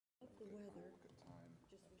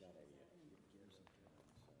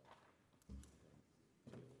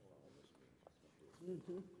I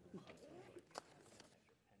do.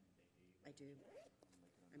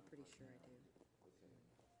 I'm pretty sure I do.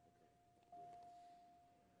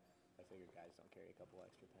 I figured guys don't carry a couple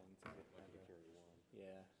extra pens. I carry one.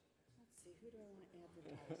 Yeah. Let's see, who do I want to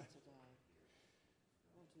advertise today?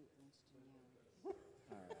 I'll do Winston now.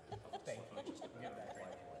 Thank you. We'll get back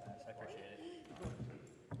right into that. I appreciate it.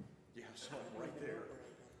 Yeah, so I'm right there. Where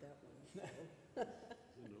I got that one.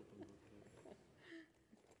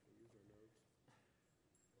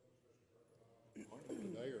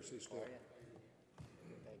 Today, or is he still? Thank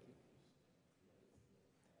you.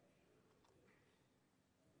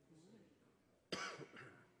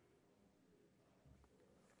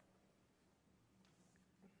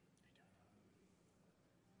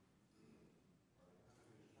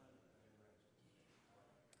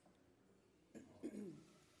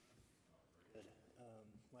 Good.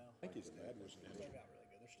 Well, I think his dad was in they it. got really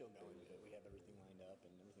good. They're still going good. We have everything lined up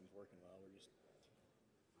and everything's working well. We're just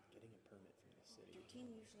getting a permit from the city. Does your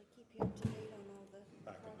team usually keep you up to date on all the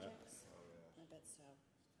Back on that. projects? I bet so.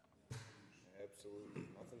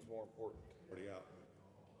 Absolutely. Nothing's more important. Pretty out.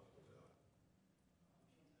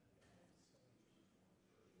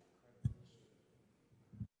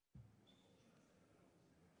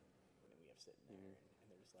 And we have sitting there and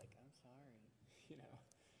they're just like, I'm sorry, you know.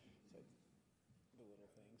 So the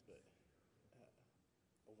little things, but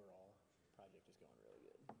overall, project is going really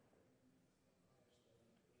good.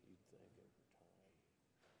 You'd think over time.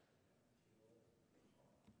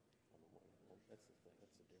 Well, that's the thing.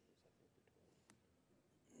 That's the difference, I think, between.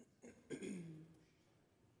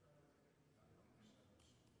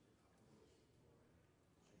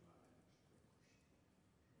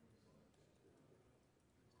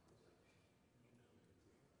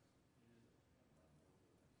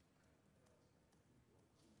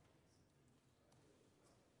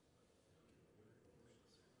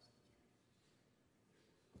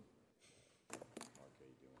 Mark, how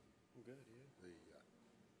you doing? I'm good, yeah.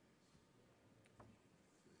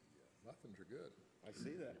 The muffins are good. I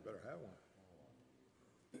see that. You better have one.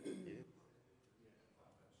 Yeah.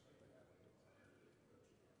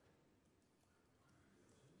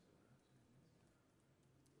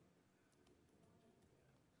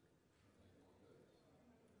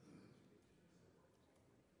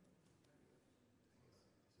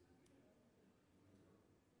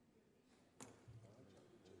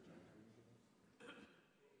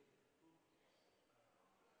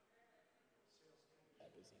 That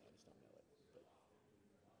busy and I just don't know it. But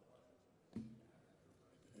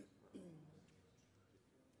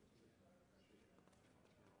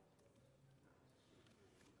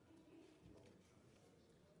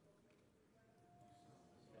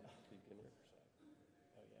You can exercise.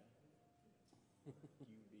 oh yeah.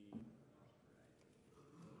 UV.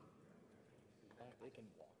 In fact, they can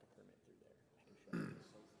walk a permit through there. I can show you.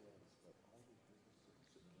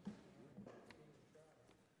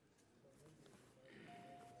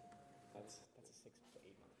 That's a 6 to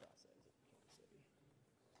 8 month process at Kansas City.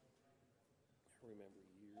 I remember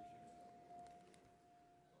years ago.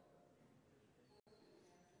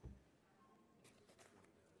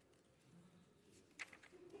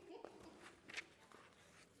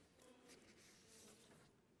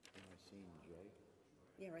 Have I seen Jay?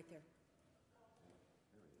 Yeah, right there.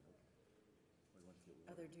 There he is. Wait, what's the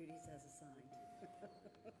Other duties as assigned.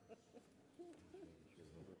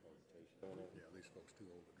 Yeah, these folks too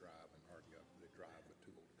old to drive and hardly up. They drive, but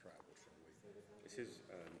too old to travel. So This is,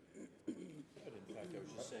 but in fact, I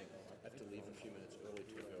was just saying, I have to leave a few minutes early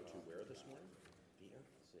to go to where this morning?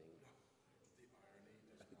 Seeing.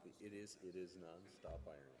 It is nonstop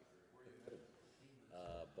irony.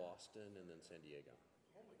 Boston and then San Diego.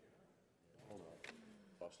 Hold on.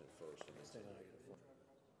 Boston first and then San Diego.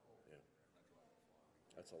 Yeah.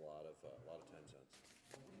 That's a lot of time zones.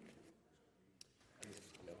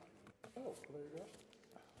 Yep. Oh, well, there you go.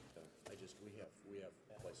 We have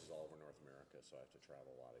places all over North America, so I have to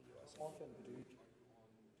travel a lot of U.S. Often dude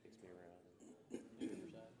takes me around.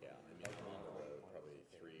 Yeah, I mean, I'm on the road probably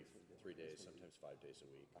three days, sometimes 5 days a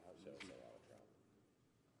week, so it's a lot of travel.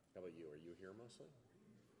 How about you? Are you here mostly?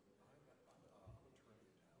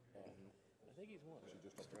 I think he's one.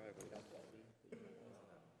 Just a driveway.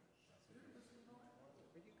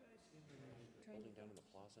 Building down in the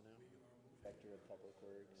plaza now? Director of Public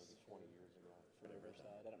Works. Maybe 20 years ago. For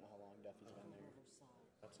Riverside. I don't know how long Duffy's been there.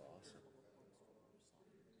 That's awesome.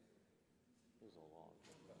 It was a long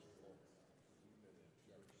festival.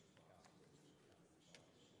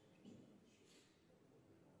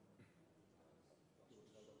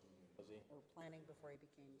 Was he? Or planning before he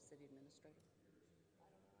became city administrator?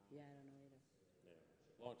 Yeah, I don't know either.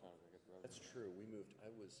 Yeah. Long time ago, I got brothers. That's true. We moved,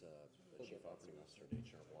 I was a chief operating officer at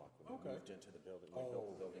H&R Block when we Okay. moved into the building. We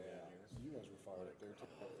built the building down here. So you guys were fired up there too.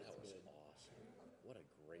 That was awesome. What a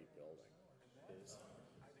great building. I'm still waiting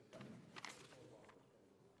for my guys.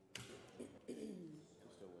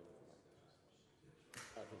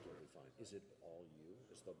 I think you'll be fine. Is it all you?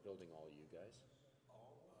 Is the building all you guys?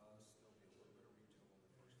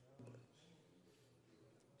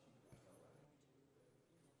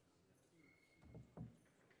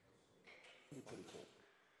 It'll be pretty cool.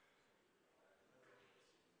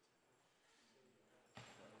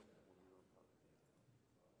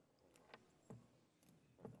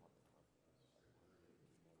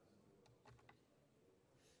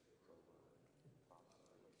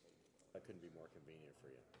 That couldn't be more convenient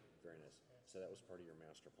for you. Very nice. So that was part of your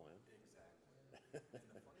master plan?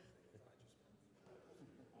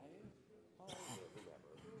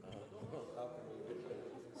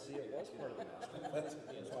 See, it was part of the master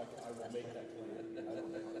plan. That's why I will make that plan.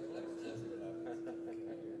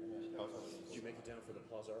 Did you make it down for the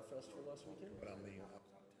Plaza Art Festival last weekend? But I'm the,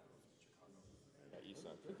 East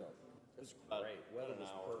Side. It was great. Weather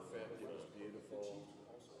was perfect. It was beautiful.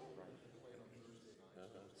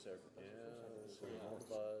 So, yeah, so all the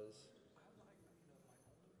buzz.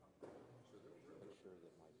 I'm sure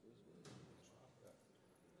that Mike was with me.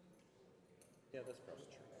 Yeah, that's probably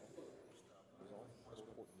true. this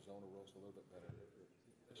Portland zone rolls a little bit better.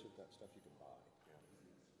 They should got stuff you can buy.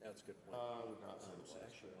 That's a good point. So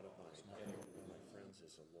actually, one of my friends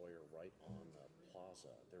is a lawyer right on the plaza.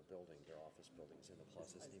 They're building their office buildings in the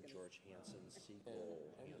plaza. His name George Hansen, Siegel,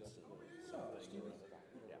 Hansen, something.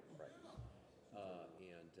 Yeah, right.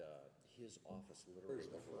 His office literally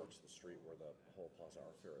overlooks the street where the whole Plaza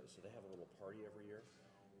Art Fair is. So they have a little party every year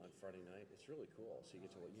on Friday night. It's really cool. So you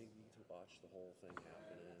get to watch the whole thing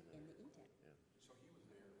happen. In the E-Tech.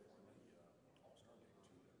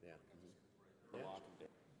 Yeah. Yeah.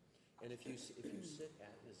 And if you sit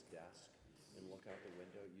at his desk and look out the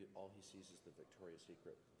window, all he sees is the Victoria's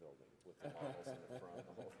Secret building with the models in the front and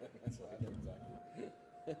the whole thing. It's like,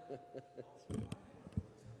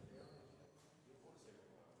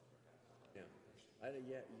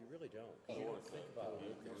 yeah, you really don't. 'Cause you don't think about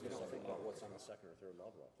what's on the second or third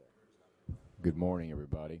level up there. Good morning,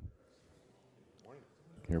 everybody. Morning.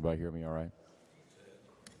 Can everybody hear me all right?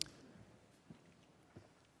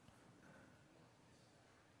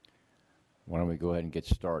 Why don't we go ahead and get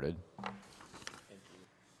started?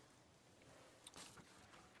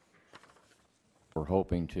 We're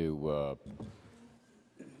hoping to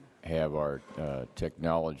have our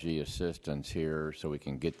technology assistants here so we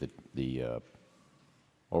can get the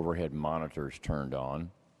overhead monitors turned on.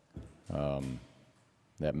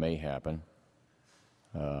 That may happen.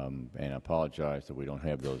 And I apologize that we don't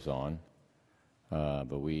have those on.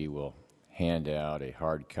 But we will hand out a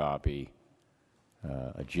hard copy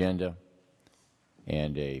agenda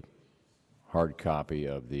and a hard copy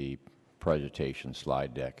of the presentation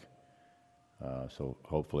slide deck. So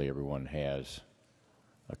hopefully everyone has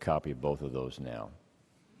a copy of both of those now.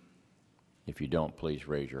 If you don't, please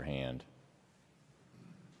raise your hand.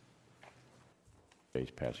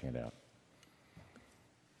 Jay's passing it out.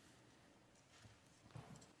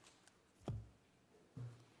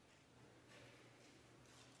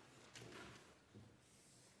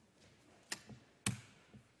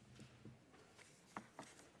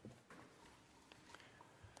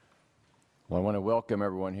 Well, I want to welcome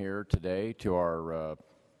everyone here today to our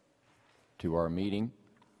meeting.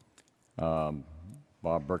 Bob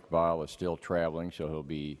Burkebile is still traveling, so he'll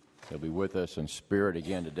be with us in spirit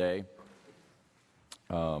again today.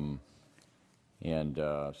 So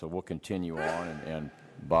we'll continue on, and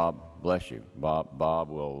Bob, bless you. Bob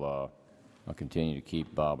will I'll continue to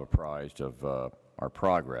keep Bob apprised of our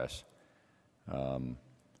progress.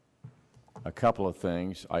 A couple of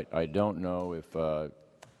things. I don't know if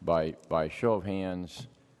by show of hands,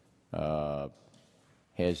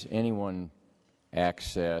 has anyone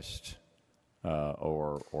accessed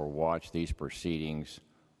or watched these proceedings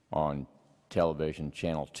on television,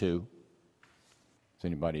 Channel 2? Has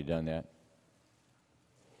anybody done that?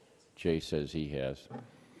 Jay says he has. I'm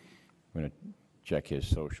going to check his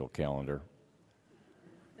social calendar.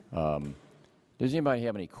 Does anybody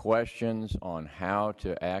have any questions on how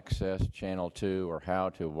to access Channel 2 or how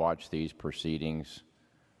to watch these proceedings?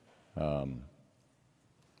 Did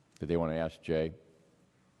they want to ask Jay?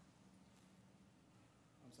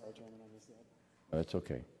 I'm sorry, Chairman, I missed that. That's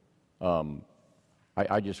okay.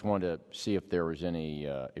 I just wanted to see if there was any,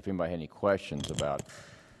 if anybody had any questions about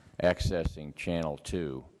accessing Channel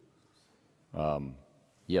 2.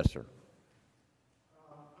 Yes, sir.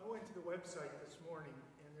 I went to the website this morning,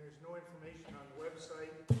 and there's no information on the website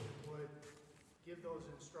that would give those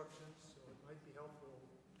instructions, so it might be helpful.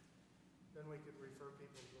 Then we could refer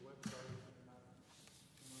people to the website.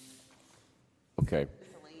 Okay.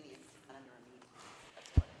 Miscellaneous, not under a meeting. That's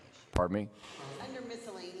part of the issue. Pardon me? Under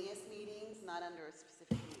miscellaneous meetings, not under a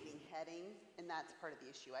specific meeting heading, and that's part of the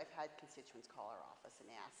issue. I've had constituents call our office and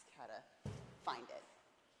ask how to find it.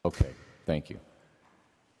 Okay, thank you.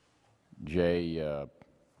 Jay,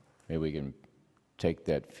 maybe we can take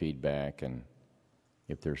that feedback, and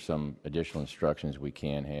if there's some additional instructions we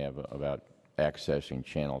can have about accessing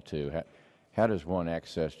Channel 2. How does one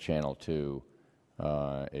access Channel 2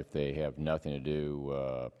 if they have nothing to do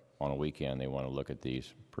on a weekend, they want to look at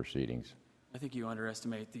these proceedings? I think you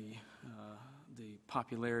underestimate the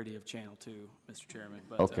popularity of Channel 2, Mr. Chairman.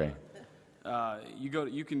 But, Okay.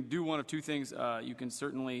 You can do one of two things. You can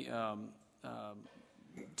certainly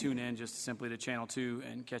tune in just simply to Channel 2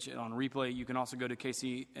 and catch it on replay. You can also go to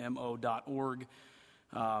kcmo.org.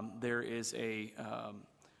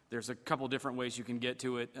 There's a couple different ways you can get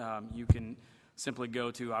to it. You can simply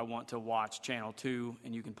go to I want to watch Channel 2,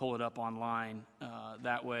 and you can pull it up online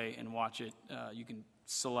that way and watch it. You can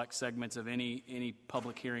select segments of any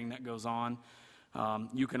public hearing that goes on.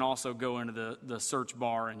 You can also go into the search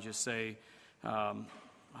bar and just say, I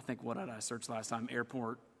think, what did I search last time?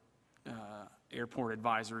 Airport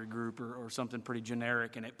advisory group or something pretty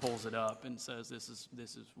generic, and it pulls it up and says this is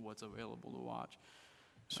what's available to watch.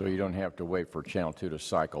 So you don't have to wait for Channel 2 to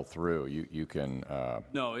cycle through. You can...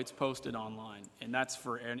 No, it's posted online, and that's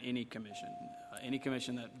for any commission. Any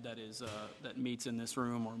commission that meets in this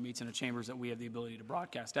room or meets in the chambers that we have the ability to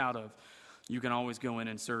broadcast out of, you can always go in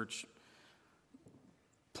and search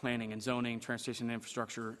planning and zoning, transportation and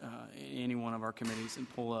infrastructure, any one of our committees, and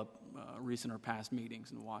pull up recent or past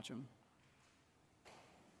meetings and watch them.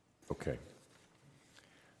 Okay.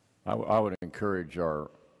 I would encourage our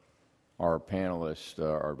panelists,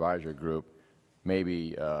 our advisory group,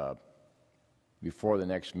 maybe before the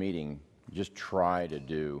next meeting, just try to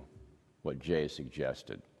do what Jay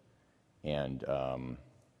suggested. And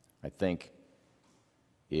I think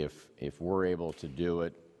if we're able to do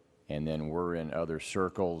it, and then we're in other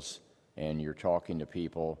circles, and you're talking to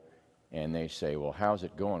people, and they say, well, how's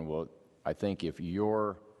it going? Well, I think if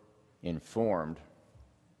you're informed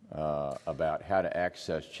about how to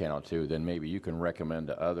access Channel 2, then maybe you can recommend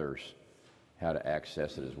to others how to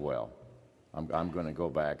access it as well. I'm going to go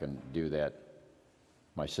back and do that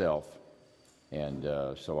myself, and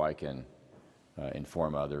so I can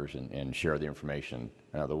inform others and share the information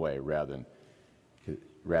another way rather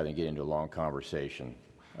than get into a long conversation.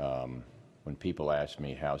 When people ask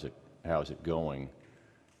me how's it going,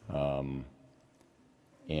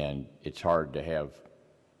 and it's hard to have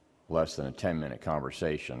less than a 10-minute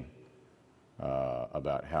conversation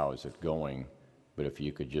about how is it going. But if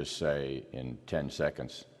you could just say in 10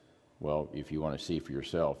 seconds, well, if you want to see for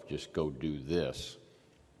yourself, just go do this,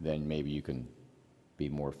 then maybe you can be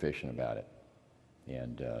more efficient about it.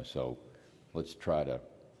 And so let's try to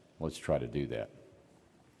do that.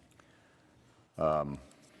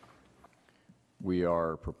 We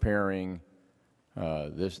are preparing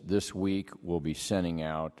this week. We'll be sending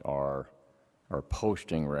out our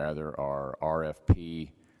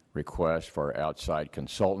RFP request for our outside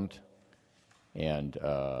consultant. And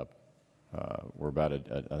we're about,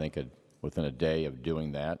 within a day of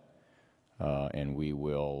doing that, and we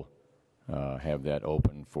will have that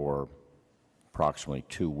open for approximately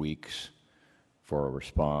 2 weeks for a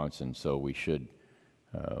response. And so we should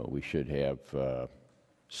have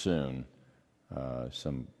soon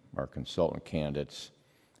our consultant candidates,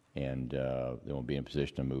 and then we'll be in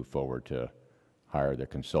position to move forward to hire the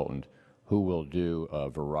consultant who will do a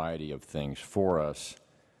variety of things for us.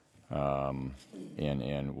 And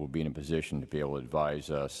will be in a position to be able to advise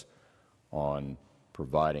us on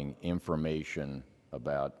providing information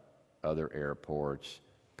about other airports,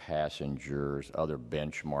 passengers, other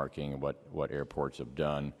benchmarking, what airports have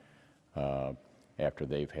done after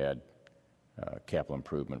they've had capital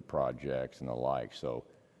improvement projects and the like. So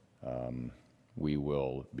we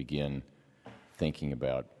will begin thinking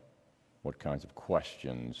about what kinds of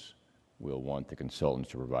questions we'll want the consultants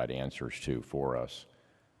to provide answers to for us.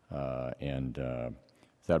 And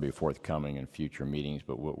that'll be forthcoming in future meetings,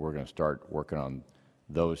 but we're going to start working on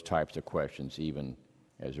those types of questions even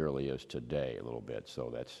as early as today a little bit.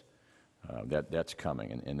 So that's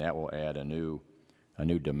coming, and that will add a new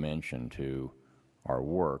dimension to our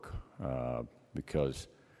work because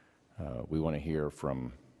we want to hear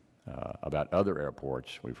from about other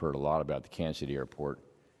airports. We've heard a lot about the Kansas City Airport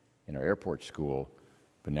in our airport school,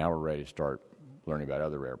 but now we're ready to start learning about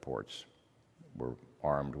other airports. We're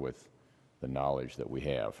armed with the knowledge that we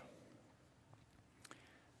have.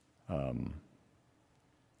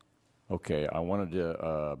 Okay, I wanted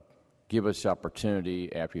to give us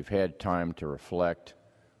opportunity, after you've had time to reflect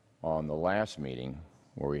on the last meeting,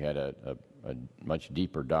 where we had a much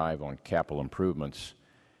deeper dive on capital improvements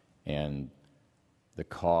and the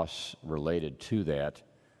costs related to that.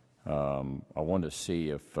 I wanted to see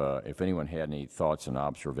if anyone had any thoughts and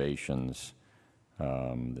observations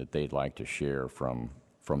that they'd like to share from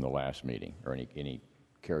the last meeting, or any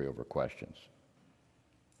carryover questions.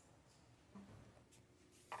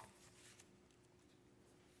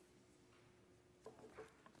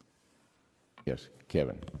 Yes,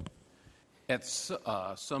 Kevin. At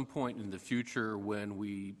some point in the future, when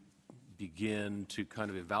we begin to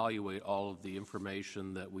kind of evaluate all of the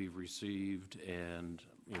information that we've received and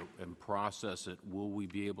process it, will we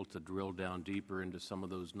be able to drill down deeper into some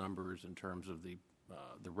of those numbers in terms of the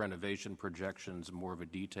renovation projections, more of a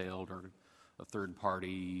detailed or a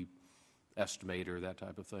third-party estimator, that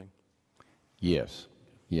type of thing? Yes.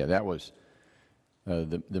 Yeah, that was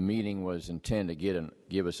the meeting was intended to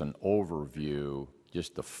give us an overview,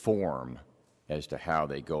 just the form as to how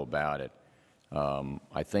they go about it.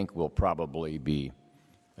 I think we'll probably be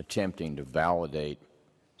attempting to validate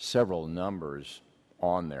several numbers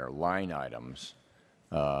on their line items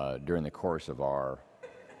during the course of our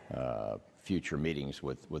future meetings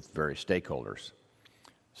with various stakeholders.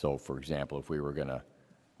 So, for example, if we were going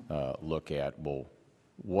to look at, well,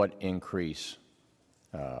 what increase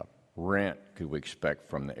rent could we expect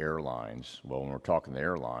from the airlines? Well, when we're talking the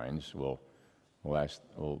airlines, we'll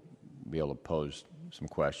be able to pose some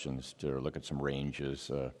questions to look at some ranges.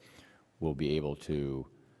 We'll be able to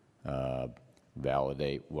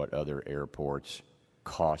validate what other airports'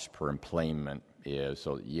 cost per employment is.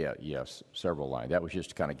 So, yes, several lines. That was just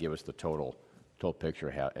to kind of give us the total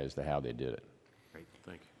picture as to how they did it. Great,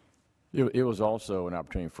 thank you. It was also an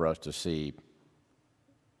opportunity for us to see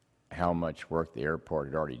how much work the airport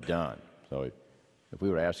had already done. So if we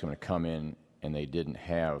were to ask them to come in and they didn't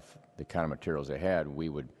have the kind of materials they had, we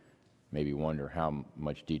would maybe wonder how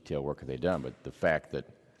much detailed work have they done. But the fact that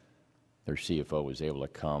their CFO was able to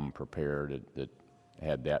come prepared, that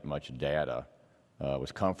had that much data,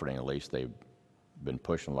 was comforting. At least they've been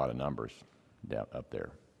pushing a lot of numbers up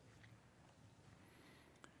there.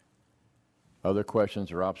 Other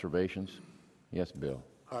questions or observations? Yes, Bill.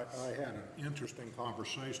 I had an interesting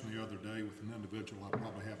conversation the other day with an individual I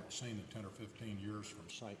probably haven't seen in 10 or 15 years from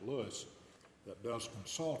St. Louis that does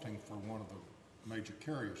consulting for one of the major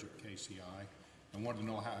carriers at KCI, and wanted to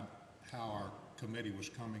know how our committee was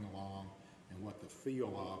coming along and what the feel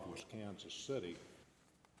of was Kansas City.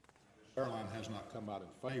 The airline has not come out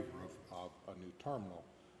in favor of a new terminal,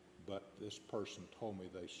 but this person told me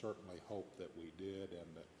they certainly hope that we did,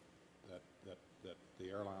 and that the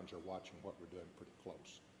airlines are watching what we're doing pretty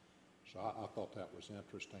close. So I thought that was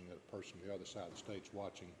interesting, that a person on the other side of the state's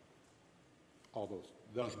watching, although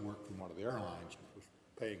does work from one of the airlines, but was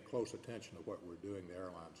paying close attention to what we're doing, the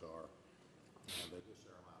airlines are, and that this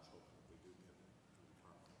airline's hoping that we do get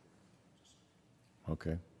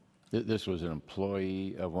it. Okay. This was an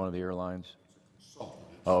employee of one of the airlines? It's a consultant.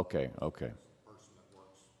 It's Oh, okay. a person that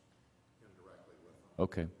works indirectly with them.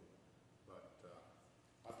 Okay.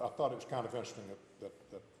 But I thought it was kind of interesting that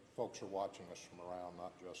folks are watching us from around,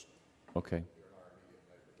 not just Okay. here in our immediate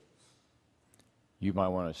neighborhoods. You might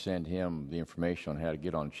want to send him the information on how to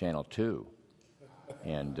get on Channel 2,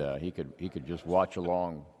 and he could just watch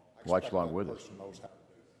along with us. Person knows how to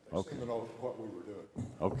do it. They Okay. seem to know what we were doing.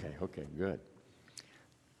 Okay, good.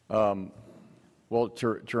 Well,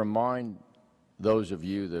 to remind those of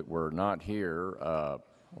you that were not here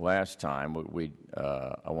last time,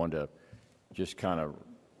 I wanted to just kind of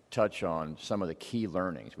touch on some of the key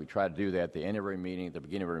learnings. We try to do that at the end of every meeting, at the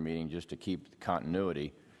beginning of every meeting, just to keep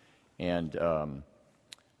continuity. And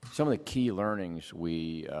some of the key learnings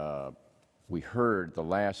we heard the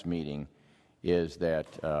last meeting is that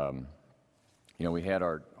we had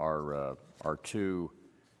our two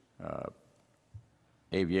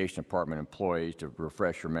aviation department employees. To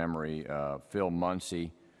refresh your memory, Phil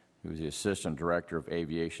Muncie, who's the assistant director of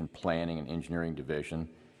aviation planning and engineering division,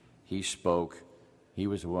 he spoke. He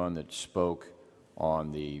was the one that spoke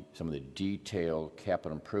on some of the detailed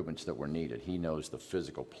capital improvements that were needed. He knows the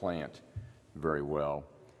physical plant very well.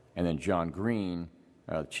 And then John Green,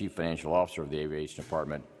 chief financial officer of the aviation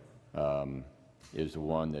department, is the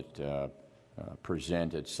one that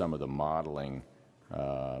presented some of the modeling,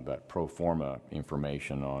 that pro forma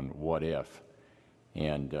information on what if.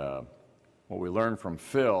 And what we learned from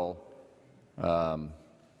Phil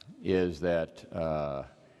is that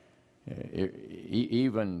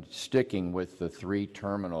even sticking with the 3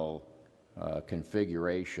 terminal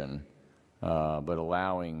configuration, but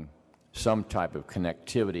allowing some type of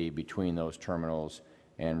connectivity between those terminals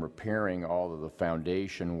and repairing all of the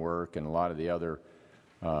foundation work and a lot of the other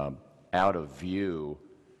out of view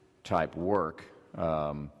type work.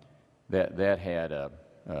 That had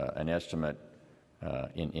an estimate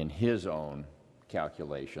in his own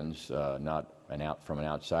calculations, not from an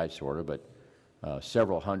outside sorter, but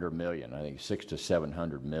several hundred million, I think 600 to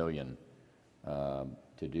 700 million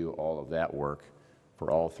to do all of that work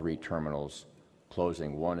for all three terminals,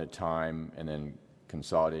 closing one at a time and then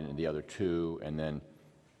consolidating the other two and then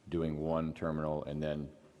doing one terminal and then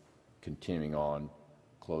continuing on,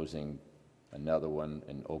 closing another one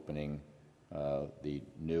and opening the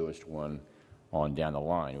newest one on down the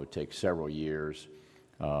line. It would take several years,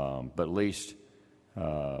 but at least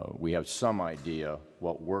we have some idea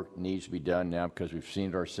what work needs to be done now because we've seen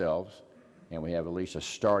it ourselves, and we have at least a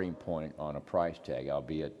starting point on a price tag,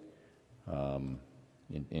 albeit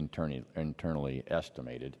internally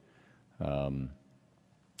estimated. And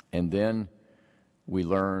then we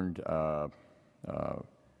learned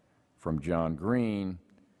from John Green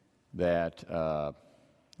that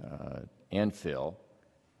infill,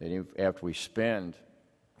 that after we spend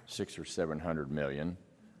 600 or 700 million,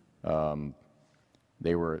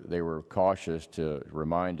 they were cautious to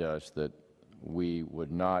remind us that we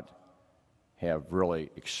would not have really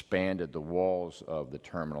expanded the walls of the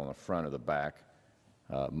terminal in the front or the back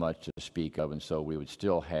much to speak of, and so we would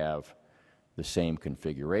still have the same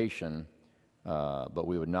configuration, but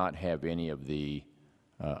we would not have any of the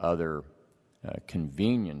other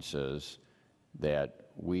conveniences that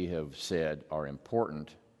we have said are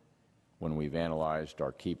important when we've analyzed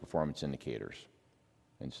our key performance indicators.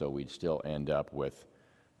 And so we'd still end up with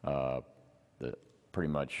pretty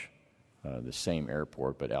much the same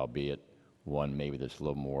airport, but albeit one maybe that's a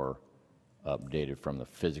little more updated from the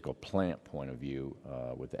physical plant point of view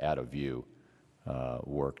with the out-of-view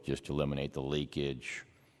work, just to eliminate the leakage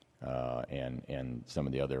and some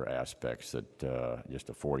of the other aspects that just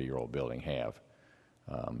a 40-year-old building have.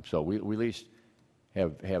 So we at least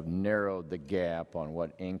have narrowed the gap on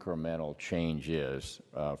what incremental change is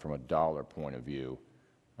from a dollar point of view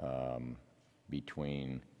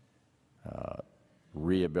between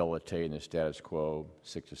rehabilitating the status quo,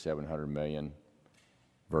 600 to 700 million,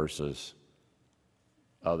 versus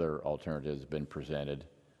other alternatives that have been presented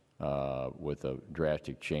with a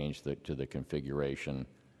drastic change to the configuration.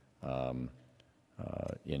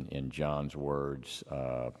 In John's words,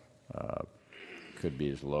 could be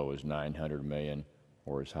as low as 900 million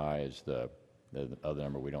or as high as the other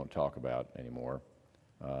number we don't talk about anymore.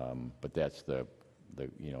 But that's the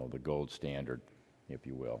gold standard, if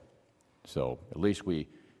you will. So at least we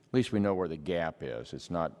know where the gap is.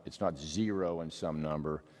 It's not zero in some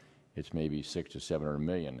number. It's maybe 600 to 700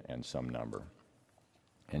 million and some number.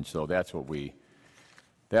 And so that's what we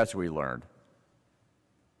learned.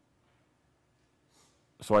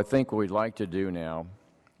 So I think what we'd like to do now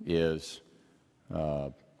is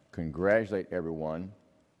congratulate everyone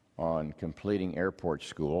on completing airport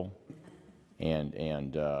school, and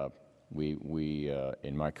we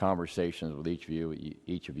in my conversations with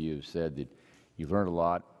each of you have said that you've learned a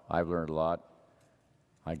lot. I've learned a lot.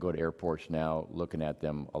 I go to airports now looking at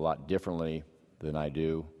them a lot differently than I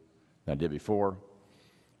did before,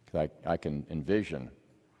 because I can envision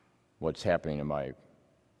what's happening to my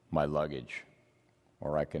luggage,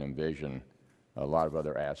 or I can envision a lot of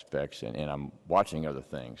other aspects, and I'm watching other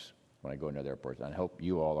things when I go into other airports, and I hope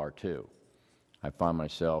you all are too. I find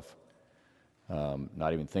myself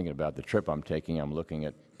not even thinking about the trip I'm taking. I'm looking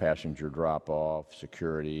at passenger drop-off,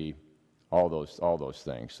 security, all those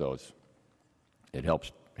things. So it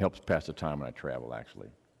helps pass the time when I travel, actually.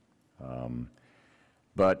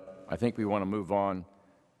 But I think we want to move on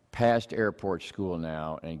past airport school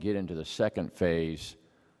now and get into the second phase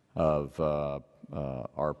of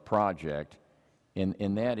our project,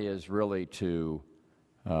 and that is really to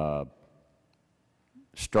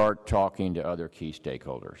start talking to other key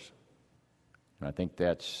stakeholders. And I think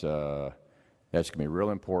that's going to be real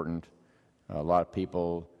important. A lot of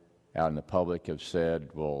people out in the public have said,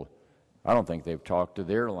 well, I don't think they've talked to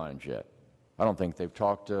the airlines yet. I don't think they've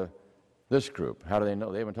talked to this group. How do they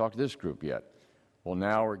know? They haven't talked to this group yet. Well,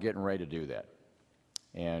 now we're getting ready to do that.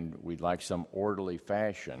 And we'd like some orderly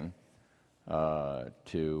fashion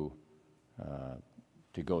to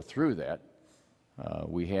go through that.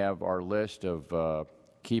 We have our list of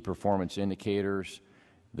key performance indicators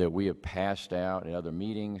that we have passed out at other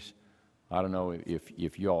meetings. I don't know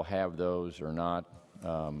if you all have those or not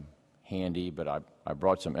handy, but I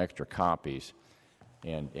brought some extra copies,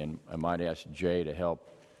 and I might ask Jay to help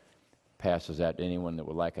passes that to anyone that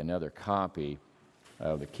would like another copy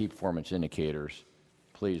of the key performance indicators.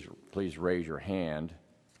 Please raise your hand,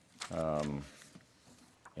 and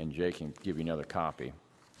Jay can give you another copy.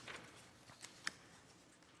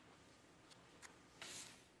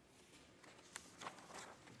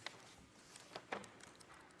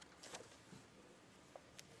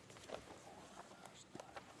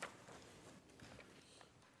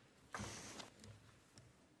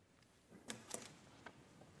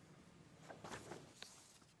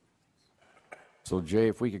 So, Jay,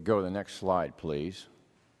 if we could go to the next slide, please.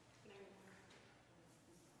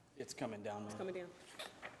 It's coming down, man. Coming down.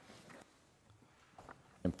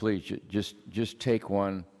 And please, just take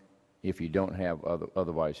one if you don't have,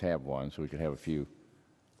 otherwise have one, so we can have a few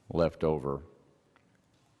left over.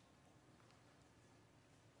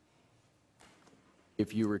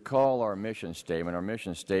 If you recall our mission statement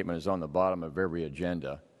is on the bottom of every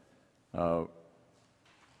agenda.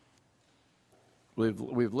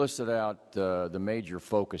 We've listed out the major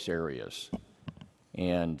focus areas,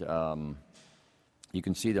 and you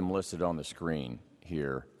can see them listed on the screen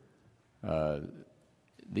here.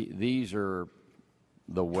 These are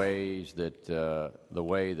the ways that the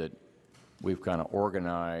way that we've kind of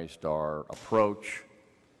organized our approach,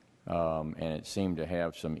 and it seemed to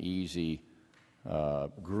have some easy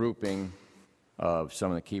grouping of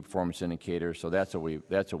some of the key performance indicators. So that's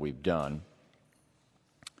what we've done.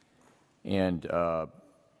 And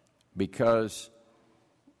because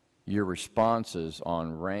your responses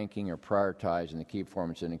on ranking or prioritizing the key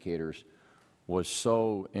performance indicators was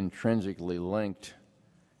so intrinsically linked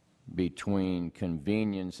between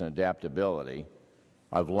convenience and adaptability,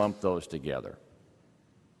 I've lumped those together.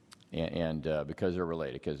 And because they're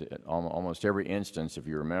related, because almost every instance, if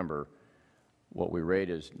you remember, what we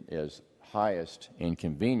rate as highest in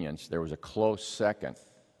convenience, there was a close second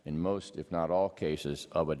in most, if not all cases,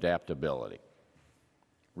 of adaptability,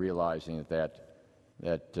 realizing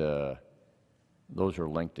that those are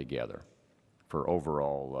linked together for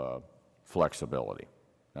overall flexibility.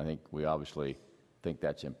 I think we obviously think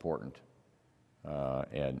that's important,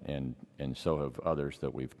 and so have others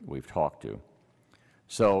that we've talked to.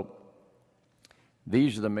 So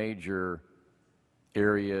these are the major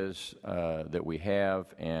areas that we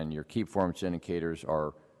have, and your key performance indicators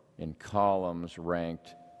are in columns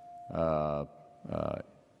ranked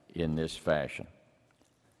in this fashion.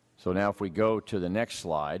 So now if we go to the next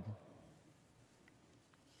slide,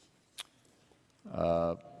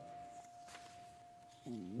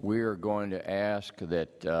 we're going to ask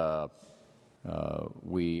that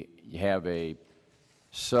we have a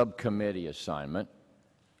subcommittee assignment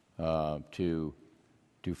to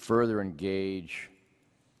further engage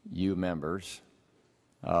you members.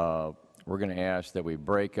 We're going to ask that we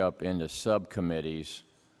break up into subcommittees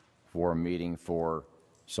for a meeting for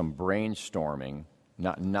some brainstorming,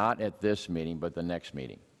 not at this meeting, but the next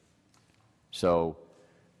meeting. So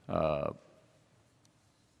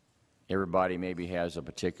everybody maybe has a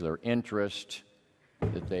particular interest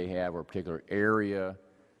that they have, or a particular area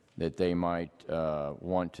that they might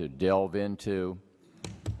want to delve into.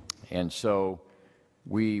 And so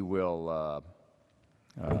we will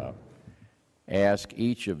ask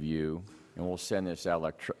each of you, and we'll send this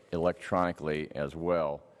out electronically as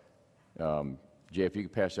well. Jay, if you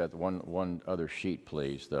could pass that one other sheet,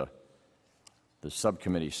 please, the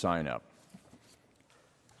subcommittee sign-up.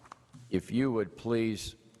 If you would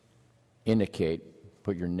please indicate,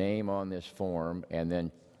 put your name on this form, and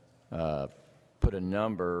then put a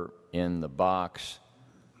number in the box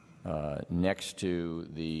next to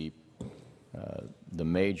the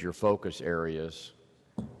major focus areas,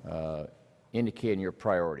 indicating your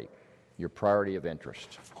priority of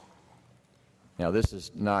interest. Now, this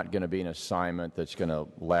is not going to be an assignment that's going to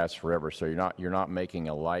last forever, so you're not making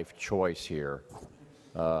a life choice here.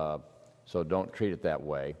 So don't treat it that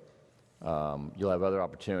way. You'll have other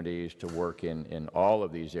opportunities to work in all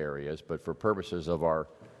of these areas, but for purposes of our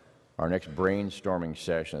next brainstorming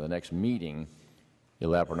session, the next meeting,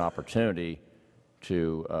 you'll have an opportunity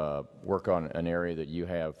to work on an area that you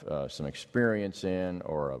have some experience in,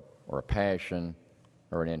 or a passion,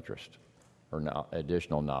 or an interest, or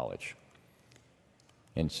additional knowledge.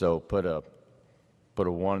 And so put a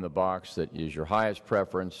 1 in the box that is your highest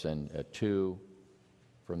preference, and a 2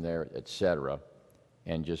 from there, etc.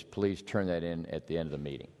 And just please turn that in at the end of the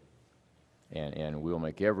meeting. And we'll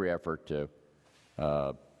make every effort to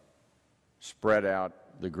spread out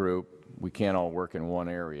the group. We can't all work in one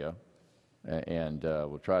area. And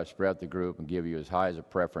we'll try to spread out the group and give you as high as a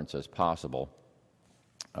preference as possible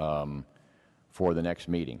for the next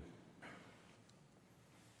meeting.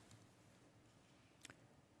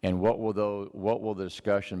 And what will the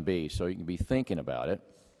discussion be? So you can be thinking about it.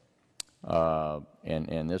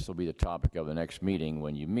 And this will be the topic of the next meeting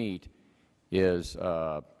when you meet, is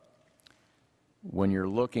when you're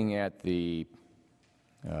looking at the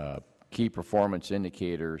key performance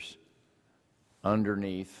indicators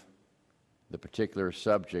underneath the particular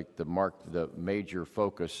subject, the major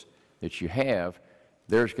focus that you have,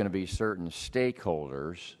 there's going to be certain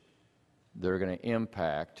stakeholders that are going to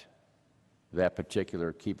impact that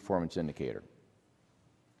particular key performance indicator.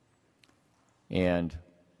 And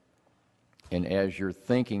as you're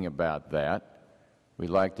thinking about that, we'd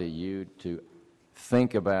like you to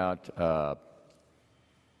think about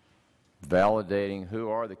validating who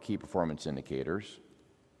are the key performance indicators.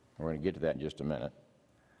 We're going to get to that in just a minute.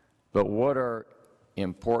 But what are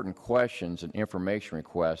important questions and information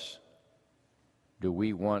requests do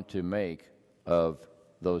we want to make of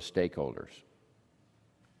those stakeholders?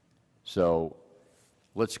 So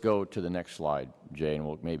let's go to the next slide, Jay, and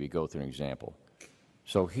we'll maybe go through an example.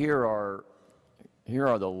 So here are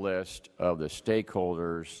the list of the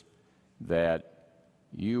stakeholders that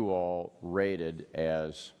you all rated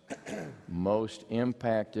as most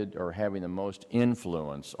impacted or having the most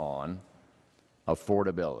influence on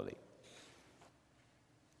affordability.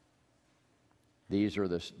 These are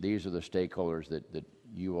the stakeholders that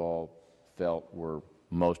you all felt were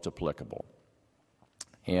most applicable.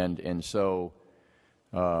 And so,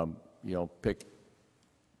 pick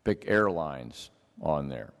airlines on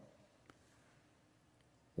there.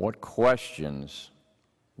 What questions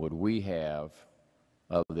would we have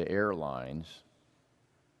of the airlines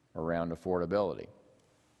around affordability?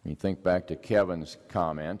 When you think back to Kevin's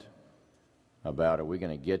comment about, are we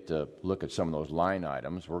going to get to look at some of those line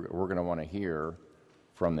items, we're going to want to hear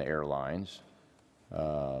from the airlines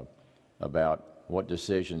about what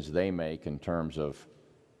decisions they make in terms of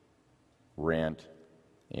rent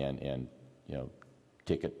and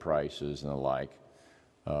ticket prices and the like.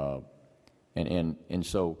 And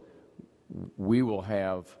so we will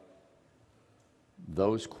have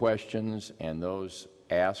those questions and those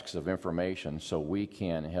asks of information so we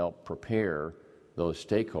can help prepare those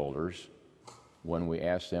stakeholders when we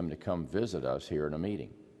ask them to come visit us here in a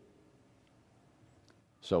meeting.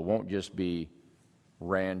 So it won't just be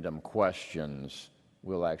random questions.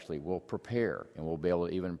 We'll prepare, and we'll be able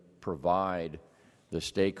to even provide the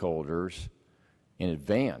stakeholders in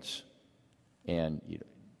advance and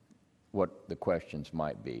what the questions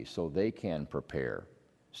might be so they can prepare.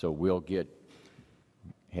 So we'll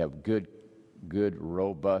have good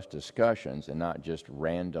robust discussions and not just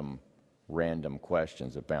random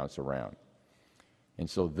questions that bounce around. And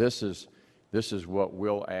so this is what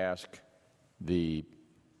we'll ask the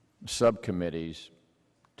subcommittees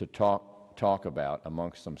to talk about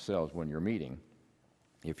amongst themselves when you're meeting.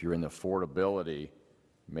 If you're in the affordability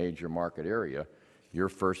major market area, you're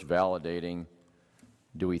first validating,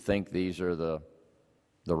 do we think these are the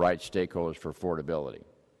right stakeholders for affordability?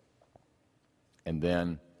 And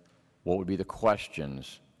then what would be the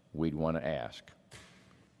questions we'd want to ask?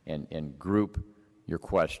 And group your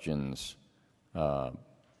questions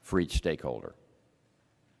for each stakeholder.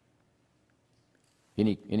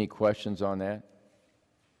 Any questions on that?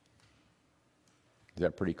 Is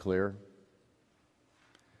that pretty clear?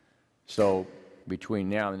 So between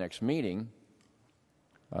now and the next meeting,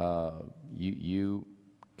 you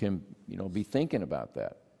can be thinking about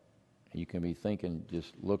that. You can be thinking,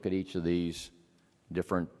 just look at each of these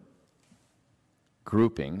different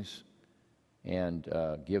groupings and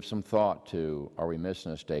give some thought to, are we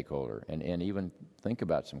missing a stakeholder? And even think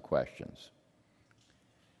about some questions.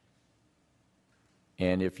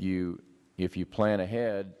 And if you plan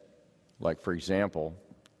ahead, like for example,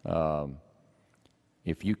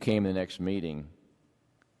 if you came to the next meeting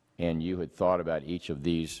and you had thought about each of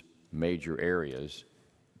these major areas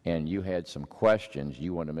and you had some questions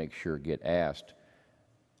you want to make sure get asked,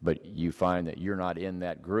 but you find that you're not in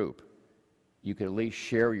that group, you could at least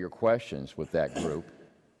share your questions with that group.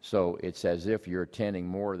 So it's as if you're attending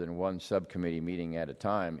more than one subcommittee meeting at a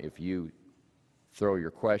time if you throw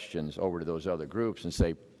your questions over to those other groups and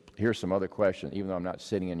say, here's some other questions, even though I'm not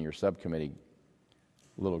sitting in your subcommittee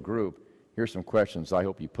little group, here's some questions I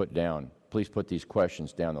hope you put down. Please put these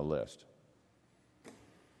questions down the list.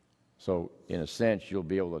 So in a sense, you'll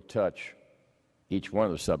be able to touch each one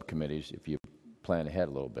of the subcommittees if you plan ahead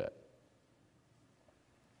a little bit.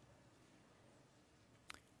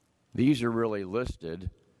 These are really listed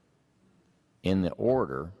in the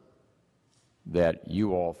order that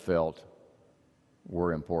you all felt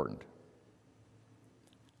were important.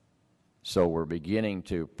 So we're beginning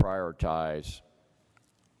to prioritize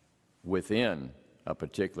within a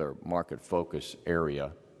particular market focus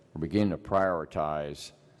area we're beginning to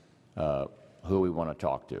prioritize who we want to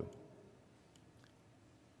talk to.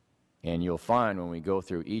 And you'll find when we go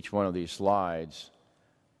through each one of these slides,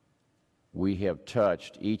 we have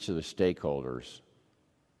touched each of the stakeholders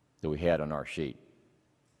that we had on our sheet.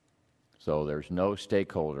 So there's no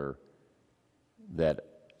stakeholder that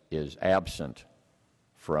is absent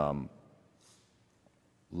from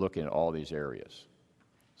looking at all these areas.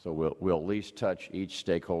 So we'll at least touch each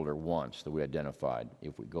stakeholder once that we identified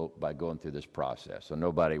if we go by going through this process. So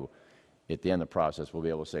nobody, at the end of the process, will be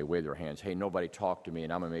able to say, wave their hands, hey, nobody talked to me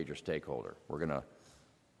and I'm a major stakeholder. We're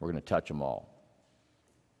gonna touch them all.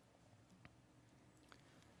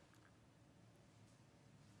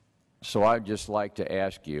 So I'd just like to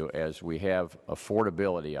ask you, as we have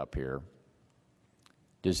affordability up here,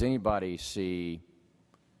 does anybody see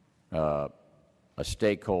a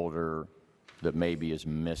stakeholder that maybe is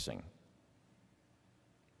missing?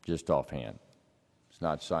 Just offhand. It's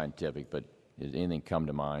not scientific, but does anything come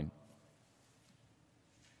to mind?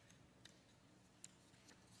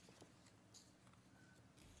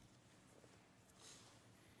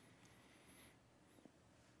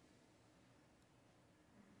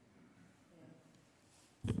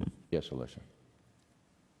 Yes, Alyssa.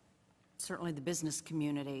 Certainly the business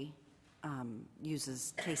community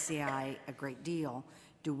uses KCI a great deal.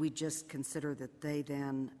 Do we just consider that they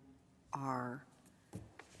then are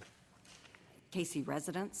KC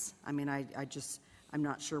residents? I mean, I'm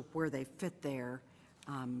not sure where they fit there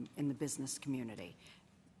in the business community.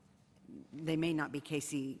 They may not be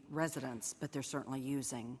KC residents, but they're certainly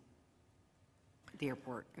using the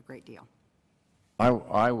airport a great deal.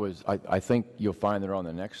 I think you'll find they're on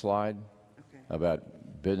the next slide. Okay.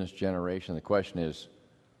 About business generation. The question is,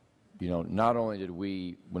 you know, not only did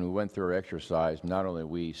we, when we went through our exercise, not only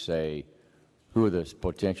we say who are the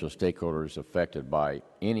potential stakeholders affected by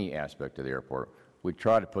any aspect of the airport, we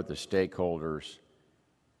try to put the stakeholders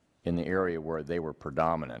in the area where they were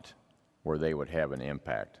predominant, where they would have an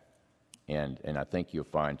impact. And I think you'll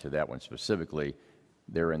find to that one specifically,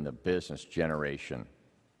 they're in the business generation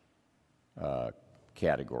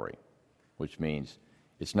category, which means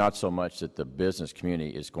it's not so much that the business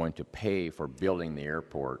community is going to pay for building the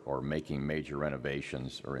airport or making major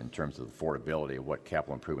renovations or in terms of affordability of what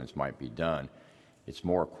capital improvements might be done. It's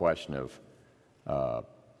more a question of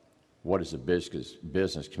what does the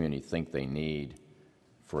business community think they need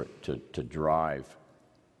for it to drive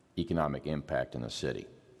economic impact in the city.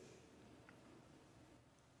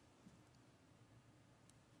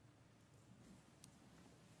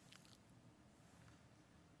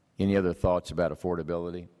 Any other thoughts about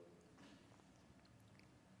affordability?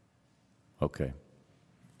 Okay.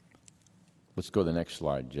 Let's go to the next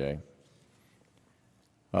slide, Jay.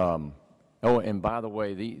 Oh, and by the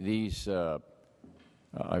way, these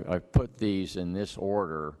I've put these in this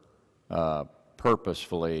order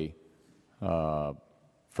purposefully,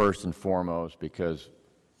 first and foremost, because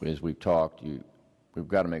as we've talked, we've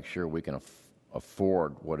got to make sure we can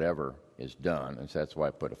afford whatever is done, and so that's why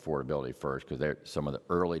I put affordability first, because some of the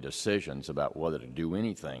early decisions about whether to do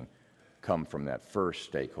anything come from that first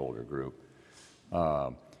stakeholder group.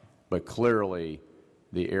 But clearly,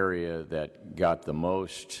 the area that got the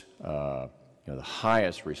most, the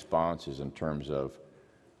highest responses in terms of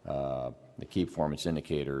the key performance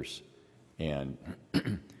indicators and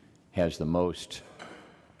has the most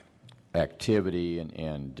activity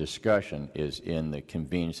and discussion is in the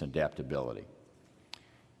convenience and adaptability.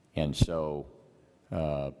 And so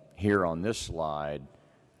here on this slide,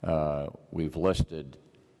 we've listed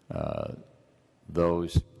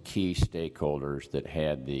those key stakeholders that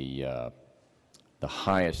had the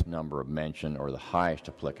highest number of mention or the highest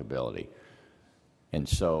applicability. And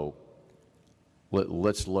so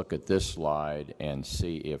let's look at this slide and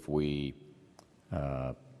see if we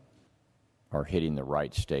are hitting the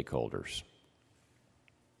right stakeholders.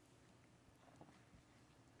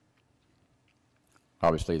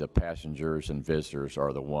 Obviously, the passengers and visitors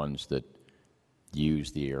are the ones that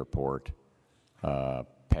use the airport,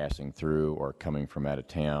 passing through or coming from out of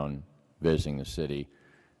town, visiting the city.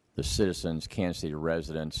 The citizens, Kansas City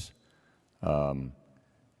residents,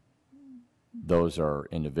 those are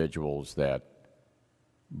individuals that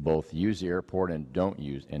both use the airport and don't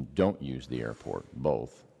use the airport,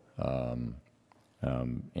 both. And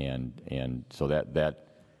so that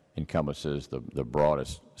encompasses the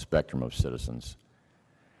broadest spectrum of citizens.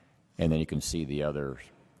 And then you can see the others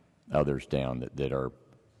down that are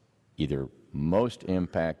either most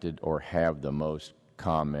impacted or have the most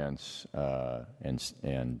comments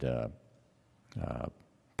and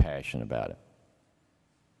passion about it.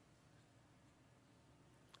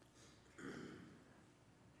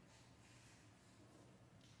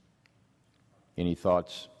 Any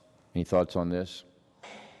thoughts? Any thoughts on this?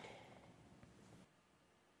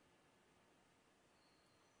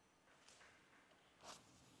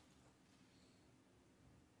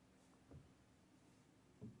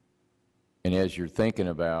 And as you're thinking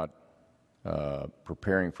about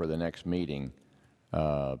preparing for the next meeting,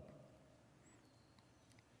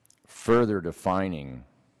 further defining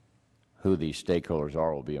who these stakeholders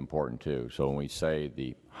are will be important too. So when we say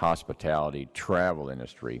the hospitality travel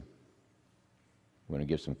industry, we're going to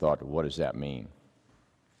give some thought to what does that mean.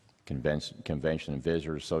 Convention and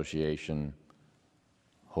Visitors Association,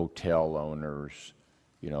 hotel owners,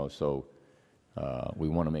 so we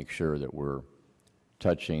want to make sure that we're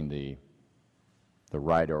touching the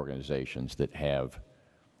right organizations that have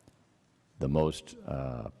the most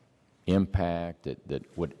impact, that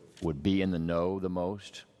would be in the know the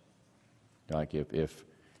most. Like if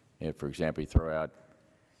for example, you throw out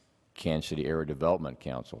Kansas City Area Development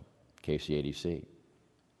Council, KCADC,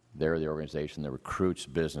 they're the organization that recruits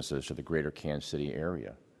businesses to the greater Kansas City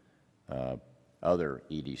area. Other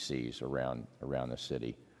EDCs around the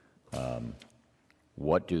city.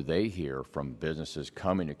 What do they hear from businesses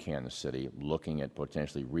coming to Kansas City looking at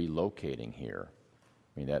potentially relocating here?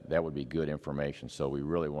 I mean, that would be good information. So we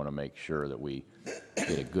really want to make sure that we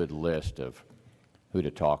get a good list of who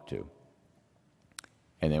to talk to.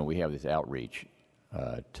 And then we have this outreach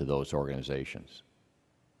to those organizations.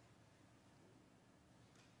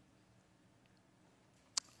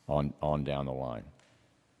 On down the line.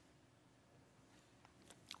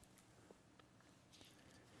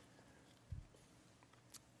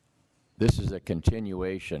 This is a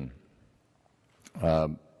continuation.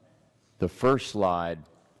 The first slide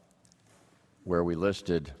where we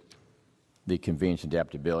listed the convenience and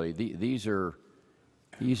adaptability, these are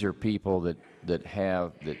people that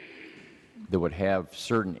would have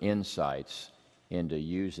certain insights into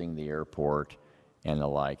using the airport and the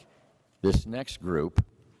like. This next group,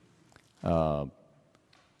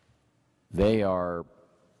 they are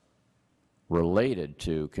related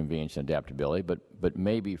to convenience and adaptability, but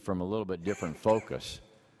maybe from a little bit different focus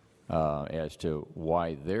as to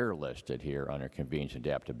why they're listed here under convenience and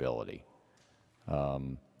adaptability.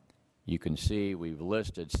 You can see we've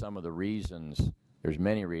listed some of the reasons. There's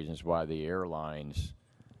many reasons why the airlines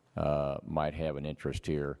might have an interest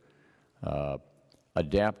here.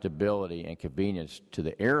 Adaptability and convenience to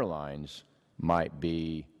the airlines might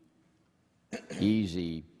be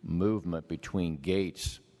easy movement between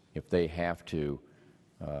gates if they have to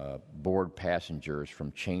board passengers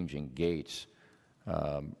from changing gates.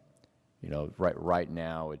 Right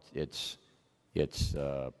now it's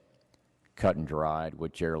cut and dried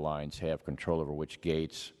which airlines have control over which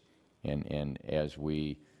gates, and if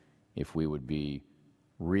we would be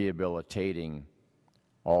rehabilitating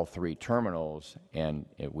all three terminals, and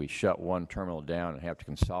if we shut one terminal down and have to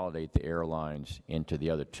consolidate the airlines into the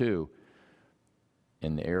other two,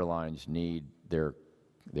 and the airlines need their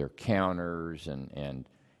counters and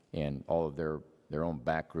all of their own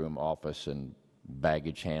backroom office and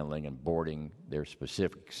baggage handling and boarding, their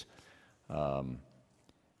specifics.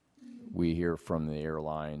 We hear from the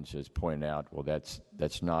airlines as pointed out, well, that's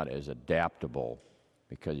not as adaptable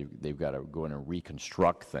because they've got to go in and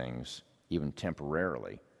reconstruct things even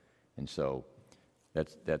temporarily, and so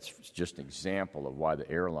that's just an example of why the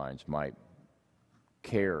airlines might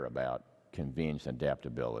care about convenience and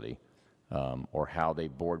adaptability, or how they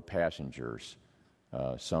board passengers.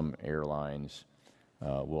 Some airlines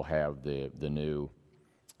will have the new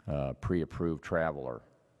pre-approved traveler.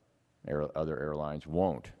 Other airlines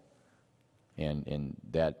won't. And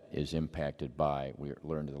that is impacted by, we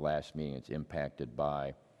learned at the last meeting, it's impacted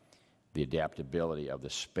by the adaptability of the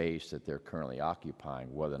space that they're currently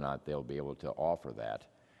occupying, whether or not they'll be able to offer that,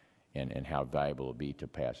 and how valuable it will be to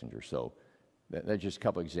passengers. So that's just a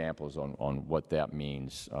couple examples on what that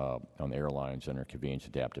means on the airlines under convenience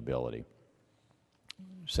adaptability.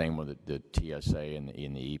 Same with the TSA and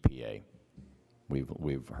the EPA.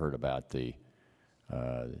 We've heard about the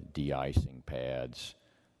de-icing pads.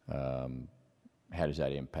 How does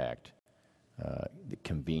that impact the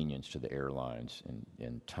convenience to the airlines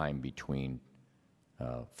and time between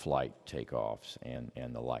flight takeoffs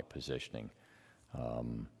and the like positioning,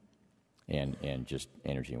 and just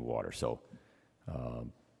energy and water. So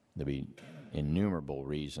there'll be innumerable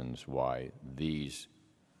reasons why these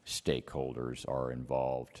stakeholders are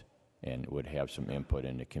involved and would have some input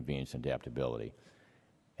into convenience and adaptability.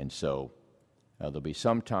 And so there'll be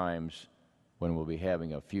some times when we'll be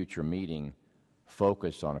having a future meeting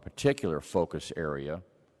focused on a particular focus area,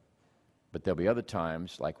 but there'll be other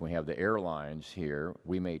times, like when we have the airlines here,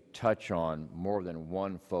 we may touch on more than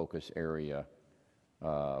one focus area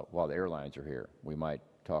while the airlines are here. We might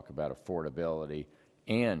talk about affordability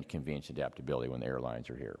and convenience adaptability when the airlines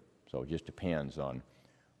are here. So it just depends on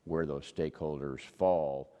where those stakeholders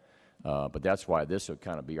fall. But that's why this would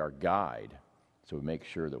kind of be our guide. So we make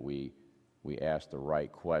sure that we ask the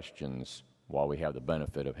right questions while we have the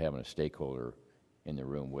benefit of having a stakeholder in the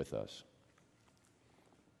room with us.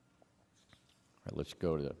 All right, let's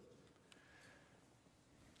go to the...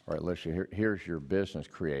 All right, Alicia, here's your business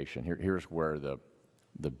creation. Here's where the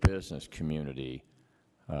business community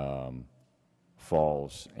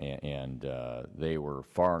falls, and they were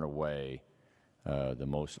far and away the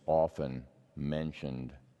most often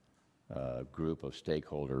mentioned group of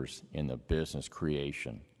stakeholders in the business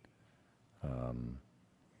creation.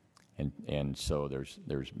 And so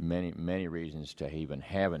there's many reasons to even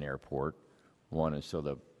have an airport. One is so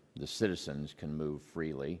the citizens can move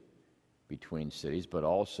freely between cities, but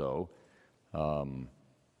also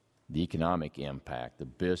the economic impact, the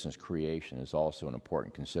business creation is also an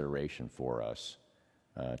important consideration for us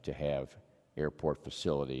to have airport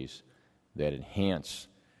facilities that enhance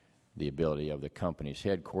the ability of the companies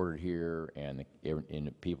headquartered here and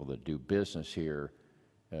the people that do business here,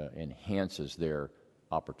 enhances their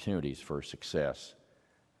opportunities for success.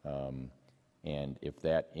 And if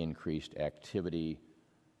that increased activity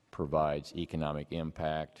provides economic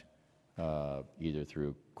impact, either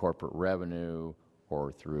through corporate revenue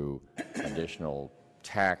or through additional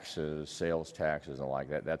taxes, sales taxes and like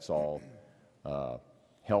that, that's all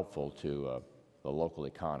helpful to the local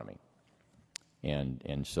economy.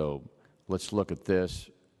 And so let's look at this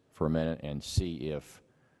for a minute and see if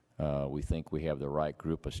we think we have the right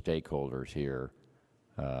group of stakeholders here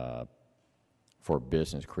for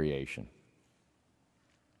business creation.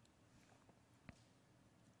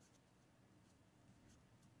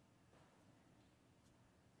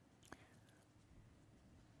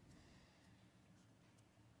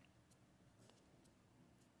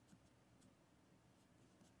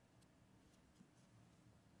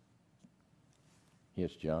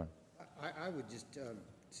 Yes, John. I would just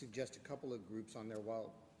suggest a couple of groups on there.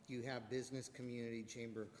 While you have business community,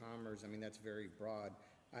 Chamber of Commerce, I mean, that's very broad.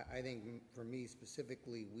 I think for me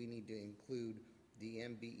specifically, we need to include the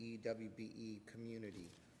MBE, WBE community.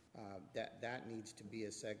 That needs to be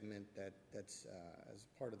a segment that's as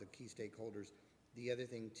part of the key stakeholders. The other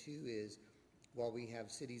thing too is, while we have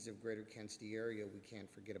cities of Greater Kansas City area, we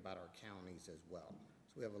can't forget about our counties as well.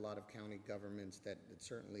 So we have a lot of county governments that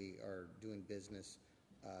certainly are doing business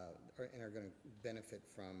and are going to benefit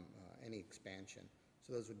from any expansion.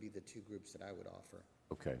 So those would be the two groups that I would offer.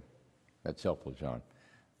 Okay, that's helpful, John.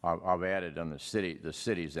 I've added on the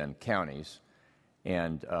cities and counties,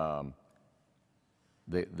 and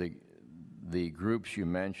the groups you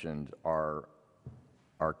mentioned are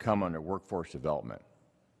come under workforce development.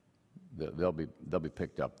 They'll be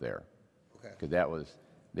picked up there. Okay. Because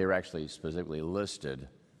they were actually specifically listed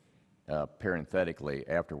parenthetically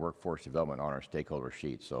after workforce development on our stakeholder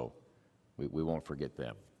sheet, so we won't forget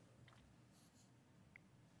them.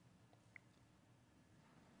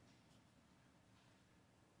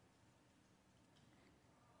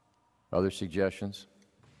 Other suggestions?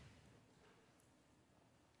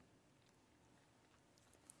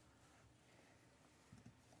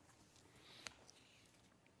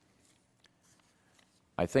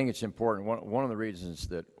 I think it's important. One of the reasons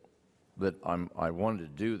that I wanted to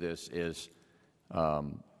do this is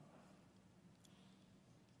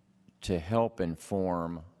to help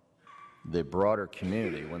inform the broader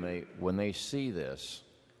community when they see this,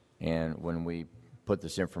 and when we put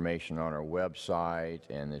this information on our website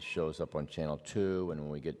and it shows up on Channel 2, and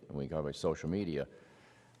when we go by social media,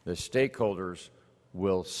 the stakeholders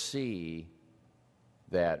will see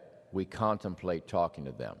that we contemplate talking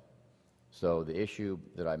to them. So the issue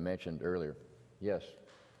that I mentioned earlier, yes,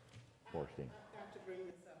 Borstein. I've got to bring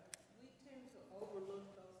this up. We tend to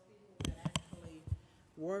overlook those people that actually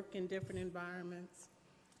work in different environments,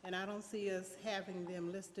 and I don't see us having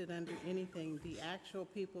them listed under anything. The actual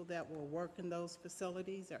people that will work in those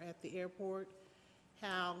facilities or at the airport,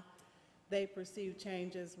 how they perceive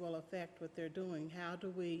changes will affect what they're doing. How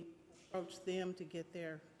do we approach them to get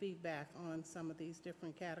their feedback on some of these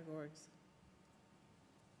different categories?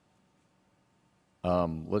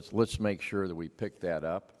 Let's make sure that we pick that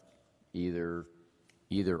up, either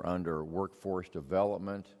under workforce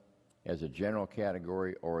development as a general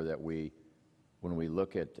category, or that when we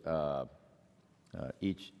look at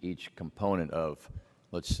each component of,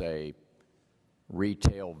 let's say,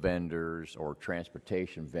 retail vendors or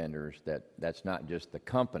transportation vendors, that's not just the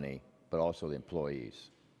company but also the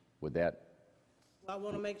employees. Would that I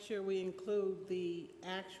want to make sure we include the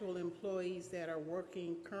actual employees that are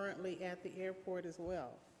working currently at the airport as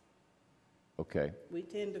well. Okay, We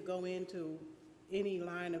tend to go into any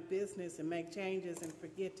line of business and make changes and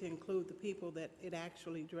forget to include the people that it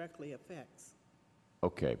actually directly affects.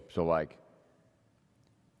 okay, so like,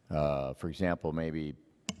 for example, maybe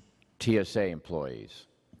TSA employees,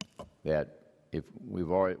 that if we've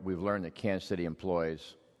learned that Kansas City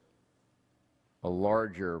employs a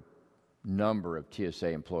larger number of TSA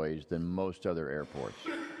employees than most other airports.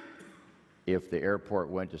 If the airport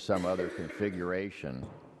went to some other configuration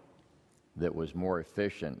that was more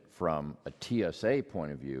efficient from a TSA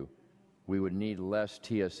point of view, we would need less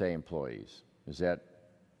TSA employees. Is that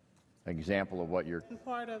an example of what you're... And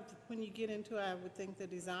part of, when you get into, I would think, the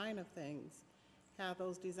design of things, how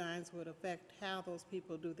those designs would affect how those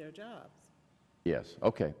people do their jobs. Yes,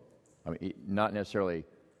 okay. I mean, not necessarily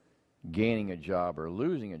gaining a job or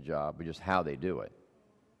losing a job, but just how they do it.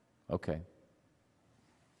 Okay.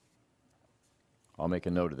 I'll make a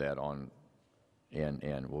note of that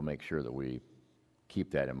and we'll make sure that we keep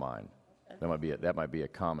that in mind. That might be a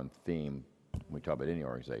common theme when we talk about any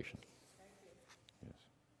organization. Yes.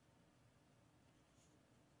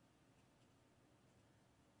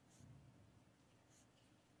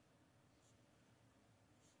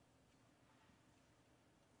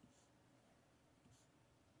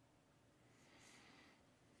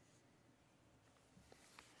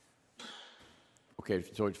 Okay,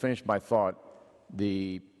 so to finish my thought,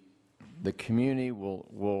 the community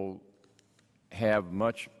will have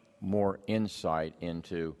much more insight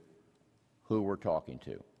into who we're talking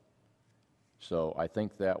to. So I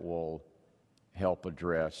think that will help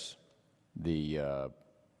address what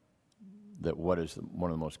is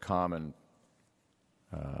one of the most common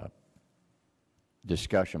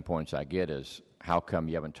discussion points I get is, how come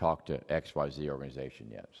you haven't talked to XYZ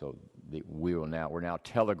organization yet? So we're now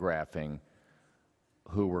telegraphing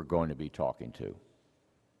who we're going to be talking to,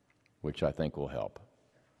 which I think will help.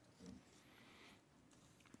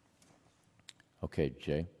 Okay,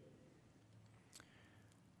 Jay.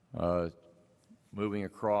 Moving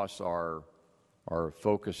across our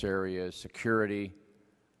focus areas, security.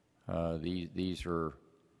 These are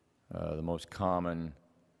the most common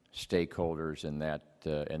stakeholders in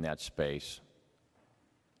that space.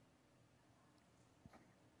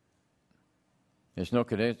 There's no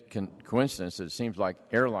coincidence that it seems like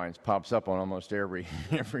airlines pops up on almost every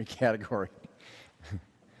category.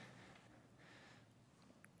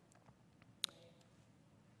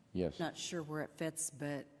 Yes. Not sure where it fits,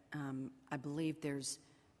 but I believe there's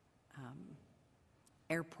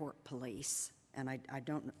airport police, and I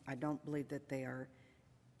don't believe that they are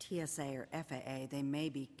TSA or FAA. They may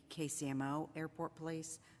be KCMO airport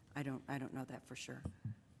police. I don't know that for sure.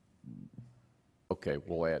 Okay,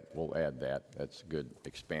 we'll add that. That's a good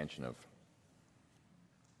expansion of.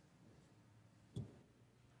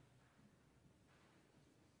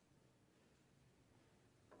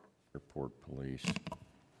 Airport police.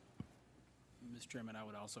 Mr. Chairman, I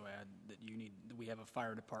would also add that we have a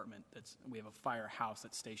fire department we have a firehouse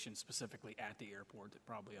that's stationed specifically at the airport that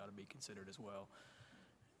probably ought to be considered as well.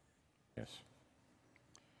 Yes.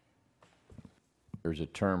 There's a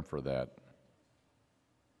term for that.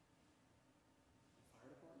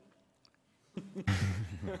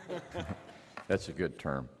 That's a good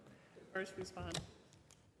term. First responder.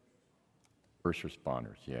 First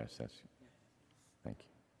responders, yes, thank you.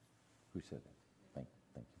 Who said that?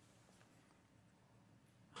 Thank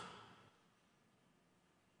you.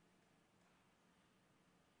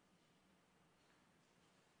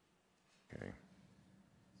 Okay.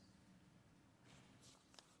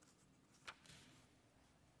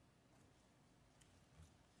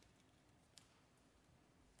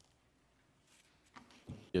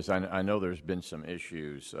 Yes, I know there's been some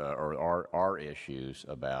issues, or are issues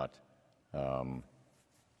about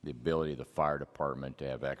the ability of the fire department to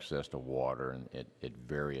have access to water at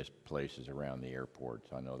various places around the airport.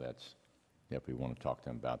 So I know that's, yep, we want to talk to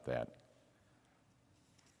them about that.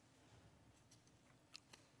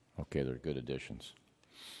 Okay, they're good additions.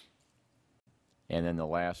 And then the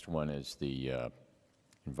last one is the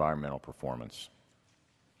environmental performance.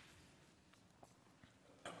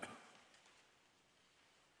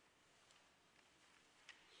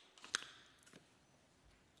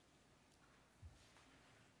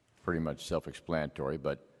 Pretty much self-explanatory,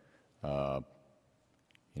 but that's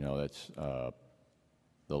the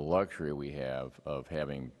luxury we have of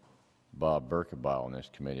having Bob Berkebile on this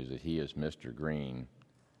committee, is that he is Mr. Green,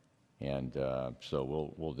 and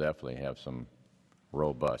so we'll definitely have some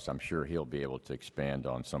robust. I'm sure he'll be able to expand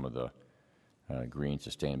on some of the green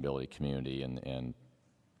sustainability community and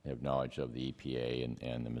have knowledge of the EPA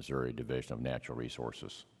and the Missouri Division of Natural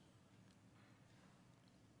Resources.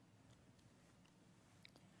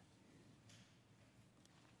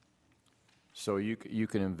 So you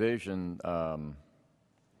can envision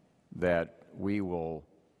that we will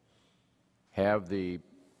have the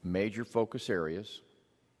major focus areas.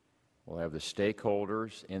 We'll have the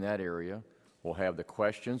stakeholders in that area. We'll have the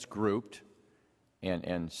questions grouped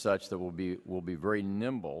and such that we'll be very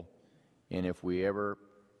nimble. And if we ever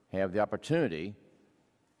have the opportunity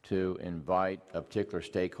to invite a particular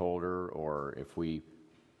stakeholder, or if we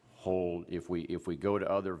go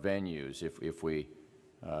to other venues, if we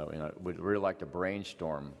would really like to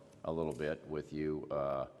brainstorm a little bit with you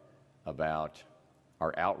about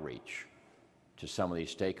our outreach to some of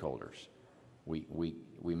these stakeholders. We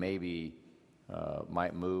maybe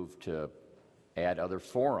might move to add other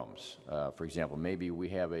forums. For example, maybe we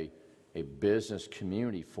have a business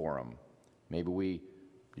community forum. Maybe we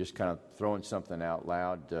just kind of throwing something out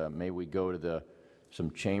loud. Maybe we go to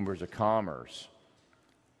some chambers of commerce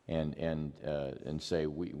and say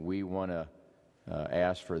we want to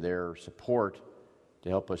ask for their support to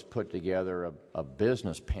help us put together a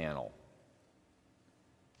business panel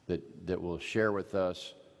that will share with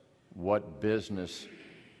us what business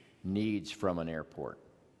needs from an airport.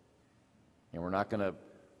 And we're not going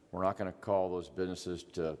to call those businesses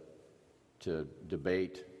to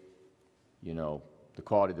debate, the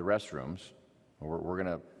quality of the restrooms.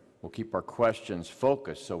 We'll keep our questions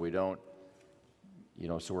focused so we don't,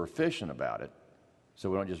 so we're efficient about it. So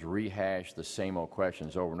we don't just rehash the same old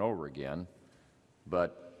questions over and over again.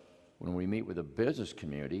 But when we meet with the business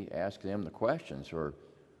community, ask them the questions, or,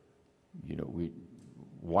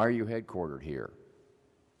 why are you headquartered here?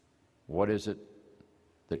 What is it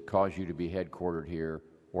that caused you to be headquartered here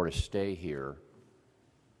or to stay here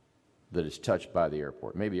that is touched by the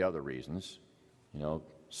airport? Maybe other reasons.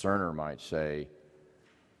 Cerner might say,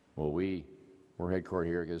 well, we're headquartered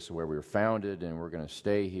here because this is where we were founded, and we're going to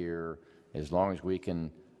stay here as long as we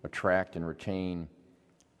can attract and retain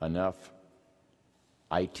enough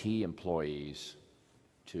IT employees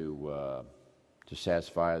to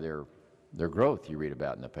satisfy their growth you read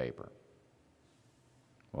about in the paper.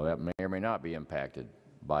 Well, that may or may not be impacted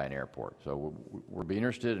by an airport. So we'll be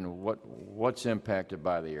interested in what's impacted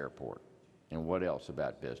by the airport and what else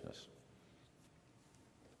about business.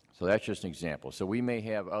 So that's just an example. So we may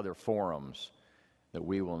have other forums that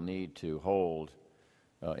we will need to hold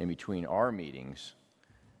in between our meetings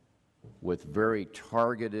with very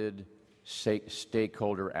targeted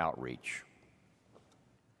stakeholder outreach.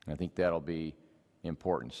 I think that'll be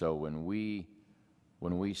important. So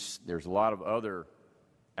there's a lot of other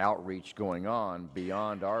outreach going on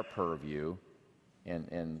beyond our purview,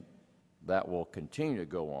 and that will continue to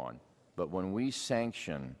go on. But when we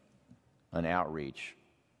sanction an outreach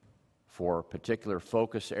for a particular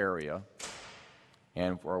focus area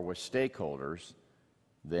and with stakeholders,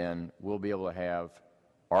 then we'll be able to have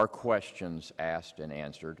our questions asked and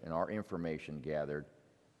answered and our information gathered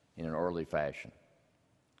in an orderly fashion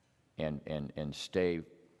and stay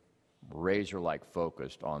razor-like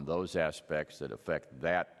focused on those aspects that affect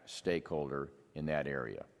that stakeholder in that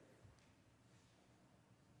area.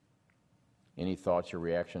 Any thoughts or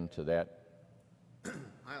reaction to that?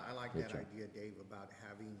 I like that idea, Dave, about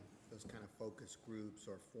having those kind of focus groups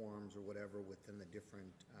or forums or whatever within the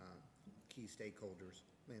different key stakeholders.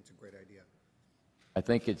 I think it's a great idea. I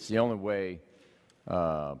think it's the only way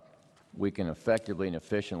we can effectively and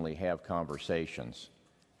efficiently have conversations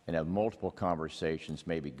and have multiple conversations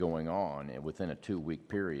maybe going on within a 2-week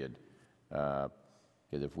period. Because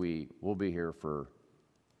if we'll be here for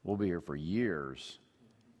years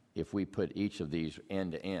if we put each of these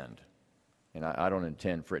end to end, and I don't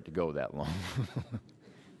intend for it to go that long.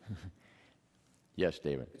 Yes,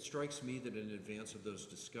 David. It strikes me that in advance of those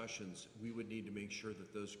discussions, we would need to make sure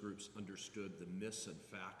that those groups understood the myths and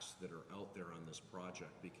facts that are out there on this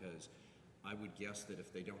project, because I would guess that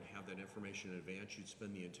if they don't have that information in advance, you'd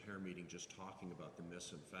spend the entire meeting just talking about the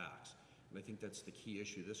myths and facts. And I think that's the key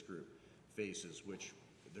issue this group faces, which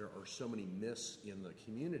there are so many myths in the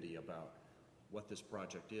community about what this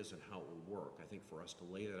project is and how it will work. I think for us to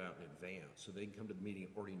lay that out in advance so they can come to the meeting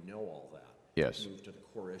and already know all that. Yes. Move to the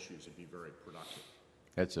core issues and be very productive.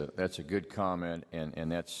 That's a good comment,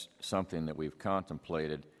 and that's something that we've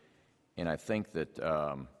contemplated. And I think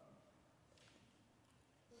that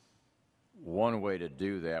one way to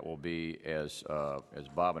do that will be, as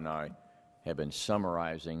Bob and I have been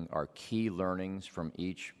summarizing our key learnings from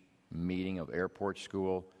each meeting of airport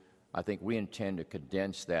school, I think we intend to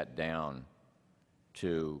condense that down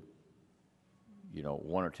to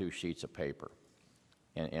 1 or 2 sheets of paper.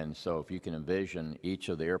 And so if you can envision each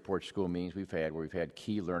of the airport school meetings we've had where we've had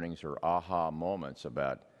key learnings or aha moments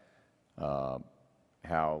about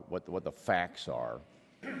what the facts are,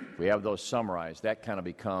 if we have those summarized, that kind of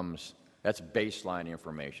becomes, that's baseline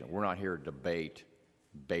information. We're not here to debate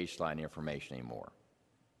baseline information anymore.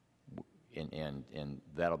 And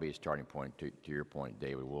that'll be a starting point. To your point,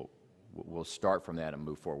 David, we'll start from that and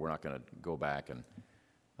move forward. We're not going to go back and,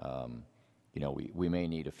 we may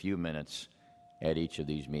need a few minutes at each of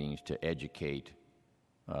these meetings to educate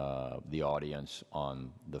the audience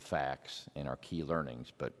on the facts and our key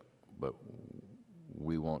learnings, but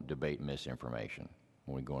we won't debate misinformation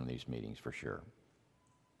when we go into these meetings for sure.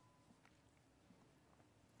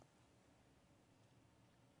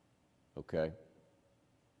 Okay.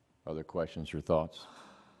 Other questions or thoughts?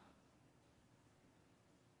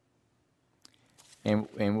 And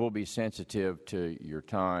we'll be sensitive to your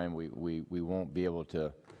time. We won't be able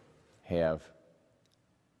to have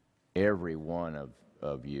every one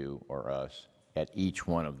of you or us at each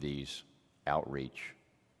one of these outreach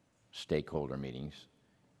stakeholder meetings.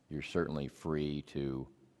 You're certainly free to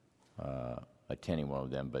attend any one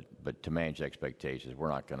of them, but to manage expectations, we're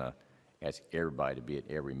not going to ask everybody to be at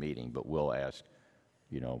every meeting, but we'll ask,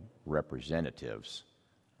 representatives.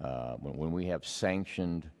 When we have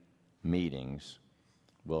sanctioned meetings,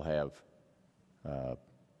 we'll have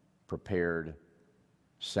prepared,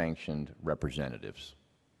 sanctioned representatives,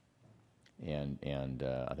 and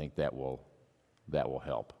I think that will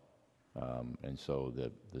help. And so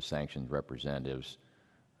the sanctioned representatives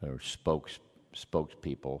or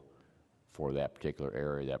spokespeople for that particular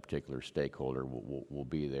area, that particular stakeholder, will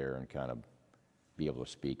be there and kind of be able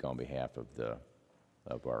to speak on behalf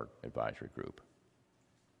of our advisory group.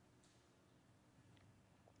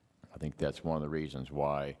 I think that's one of the reasons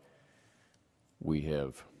why we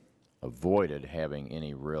have avoided having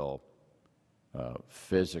any real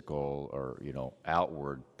physical or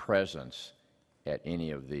outward presence at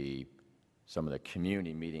any of some of the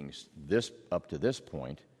community meetings up to this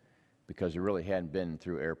point, because it really hadn't been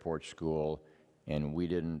through airport school, and we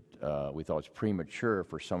thought it was premature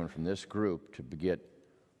for someone from this group to get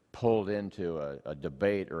pulled into a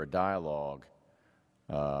debate or a dialogue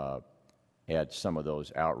at some of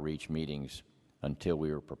those outreach meetings until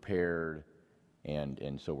we were prepared,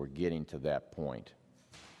 and so we're getting to that point,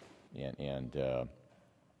 and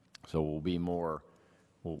so we'll be more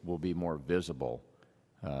visible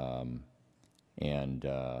and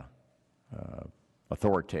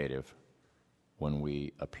authoritative when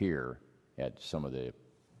we appear at some of the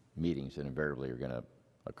meetings that invariably are going to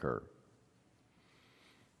occur.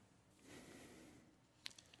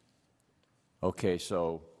 Okay,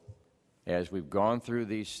 so as we've gone through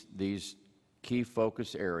these key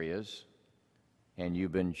focus areas, and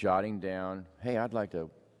you've been jotting down, hey, I'd like to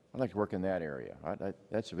work in that area.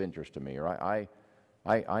 That's of interest to me, or I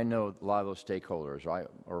know a lot of those stakeholders,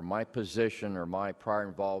 or my position or my prior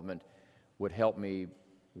involvement would help me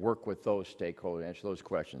work with those stakeholders, answer those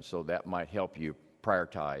questions. So that might help you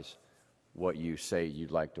prioritize what you say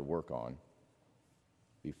you'd like to work on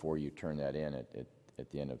before you turn that in at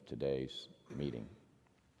the end of today's meeting.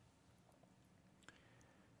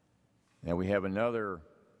 Now we have another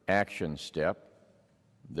action step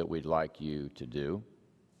that we'd like you to do,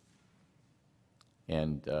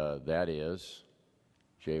 and that is,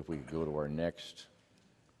 Jay, if we could go to our next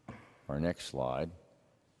slide.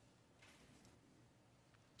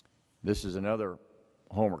 This is another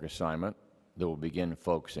homework assignment that we'll begin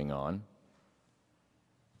focusing on.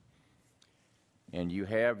 And you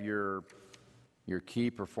have your key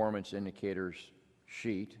performance indicators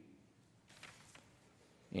sheet.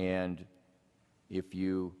 And if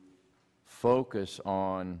you focus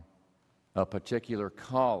on a particular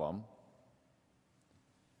column,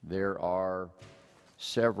 there are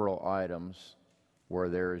several items where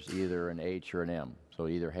there's either an H or an M. So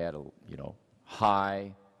it either had a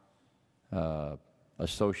high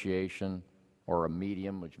association or a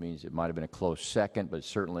medium, which means it might have been a close second, but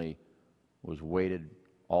certainly was weighted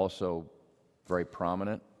also very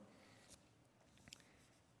prominent.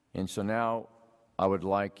 And so now I would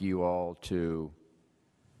like you all to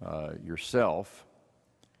yourself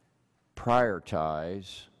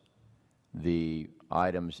prioritize the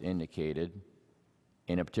items indicated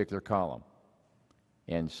in a particular column.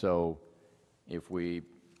 And so if we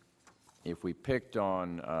picked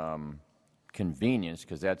on convenience,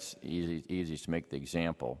 because that's easiest to make the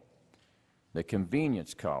example, the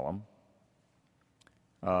convenience column,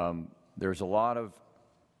 there's a lot of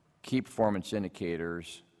key performance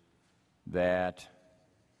indicators that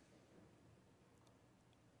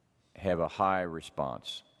have a high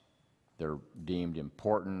response. They're deemed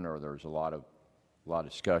important, or there's a lot of a lot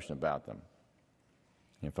of discussion about them.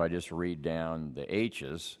 If I just read down the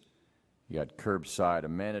H's, you got curbside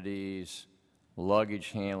amenities,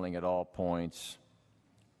 luggage handling at all points,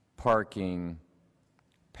 parking,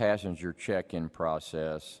 passenger check-in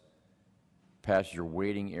process, passenger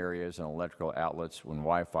waiting areas and electrical outlets when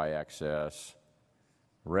Wi-Fi access,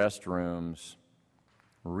 restrooms,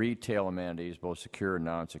 retail amenities, both secure and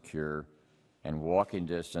non-secure, and walking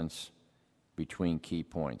distance between key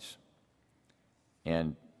points.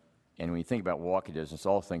 And when you think about walking distance,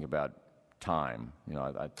 all think about time. You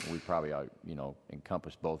know, we probably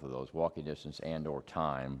encompass both of those, walking distance and or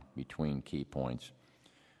time between key points.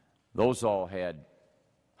 Those all had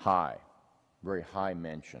high, very high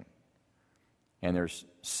mention. And there's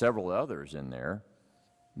several others in there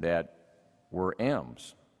that were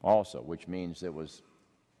M's also, which means it was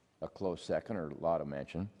a close second or a lot of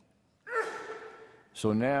mention.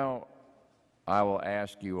 So now I will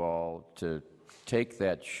ask you all to take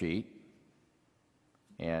that sheet,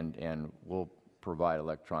 and we'll provide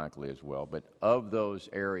electronically as well, but of those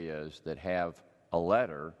areas that have a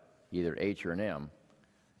letter, either H or an M,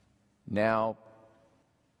 now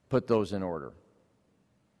put those in order.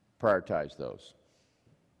 Prioritize those.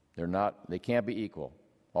 They can't be equal.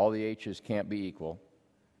 All the H's can't be equal,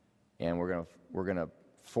 and we're going to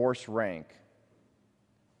force rank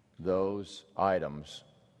those items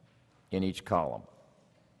in each column.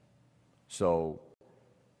 So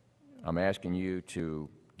I'm asking you to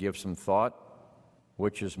give some thought.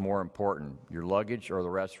 Which is more important, your luggage or the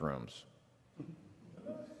restrooms?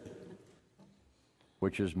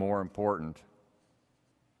 Which is more important,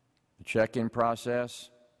 the check-in process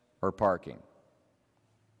or parking?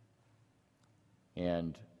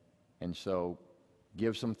 And so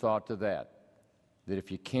give some thought to that. That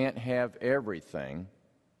if you can't have everything,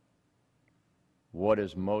 what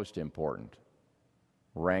is most important?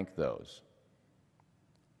 Rank those.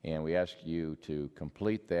 And we ask you to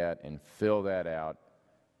complete that and fill that out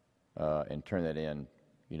and turn that in,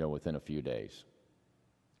 within a few days.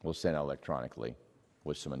 We'll send it electronically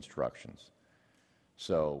with some instructions.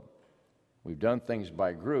 So we've done things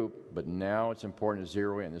by group, but now it's important to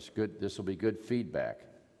zero in. This will be good feedback.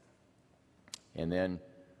 And then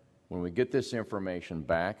when we get this information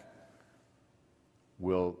back,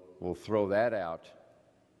 we'll throw that out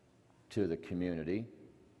to the community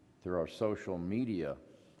through our social media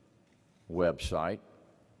website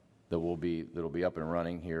that'll be up and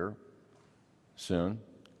running here soon,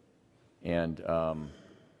 and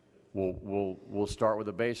we'll start with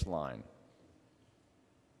a baseline,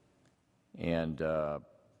 and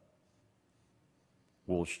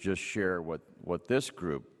we'll just share what this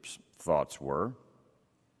group's thoughts were,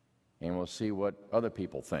 and we'll see what other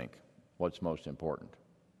people think, what's most important.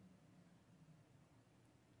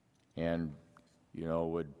 And,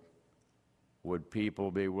 would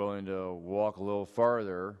people be willing to walk a little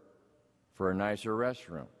farther for a nicer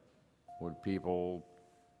restroom? Would people,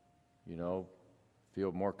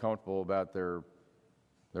 feel more comfortable about their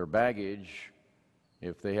baggage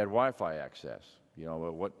if they had Wi-Fi access?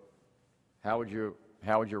 How would you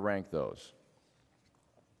rank those?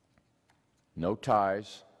 No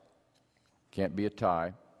ties. Can't be a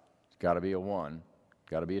tie. It's got to be a 1.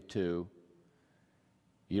 Got to be a 2.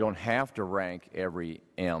 You don't have to rank every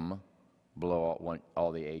M below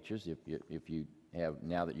all the H's if you have,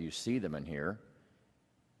 now that you see them in here.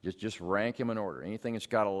 Just rank them in order. Anything that's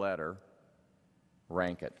got a letter,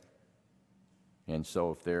 rank it. And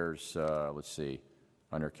so if there's, let's see,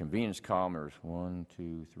 under convenience column, there's 1,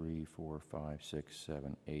 2, 3, 4, 5, 6,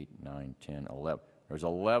 7, 8, 9, 10, 11. There's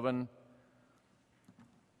 11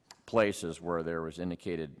 places where there was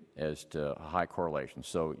indicated as to a high correlation.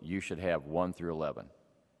 So you should have 1 through 11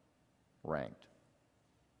 ranked.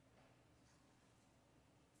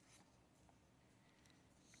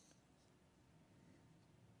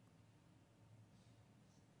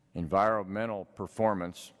 Environmental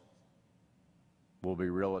performance will be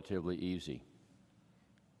relatively easy.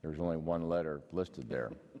 There's only one letter listed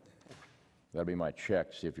there. That'll be my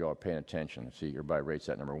check, see if you all are paying attention. See, everybody rates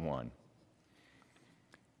that number 1.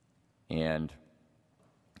 And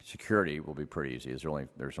security will be pretty easy.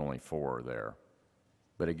 There's only 4 there.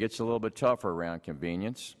 But it gets a little bit tougher around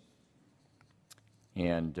convenience.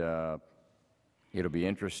 And it'll be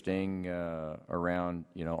interesting around,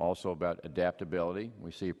 also about adaptability.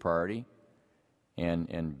 We see a priority.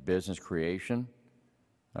 And business creation.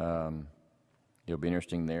 It'll be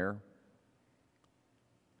interesting there.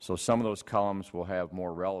 So some of those columns will have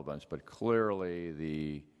more relevance, but clearly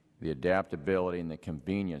the adaptability and the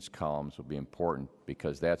convenience columns will be important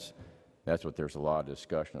because that's what there's a lot of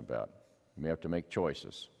discussion about. We have to make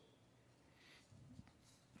choices.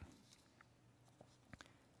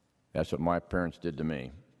 That's what my parents did to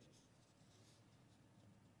me.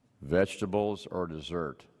 Vegetables or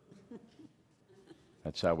dessert.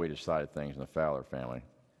 That's how we decided things in the Fowler family.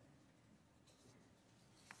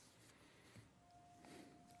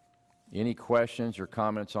 Any questions or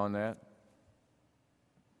comments on that?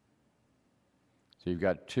 So you've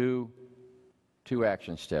got two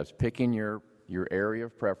action steps: picking your area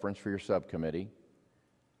of preference for your subcommittee,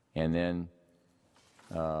 and then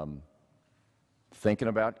thinking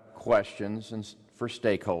about questions for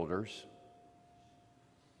stakeholders,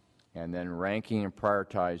 and then ranking and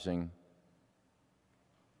prioritizing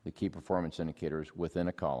the key performance indicators within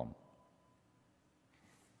a column.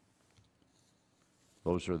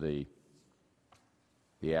 Those are the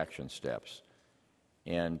action steps.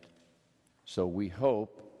 And so we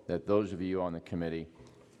hope that those of you on the committee,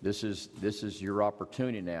 this is your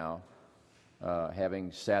opportunity now,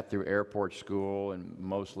 having sat through airport school and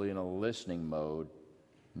mostly in a listening mode.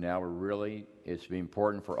 Now it's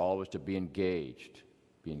important for all of us to be engaged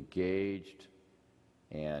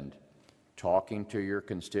and talking to your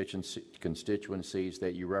constituencies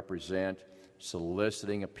that you represent,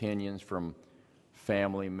 soliciting opinions from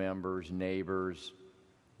family members, neighbors,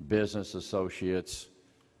 business associates,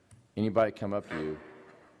 anybody come up to you.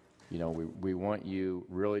 We want you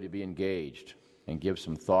really to be engaged and give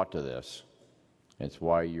some thought to this. It's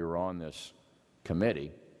why you're on this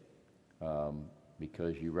committee,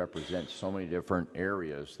 because you represent so many different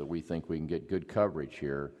areas that we think we can get good coverage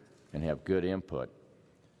here and have good input.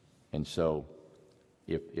 And so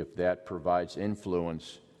if that provides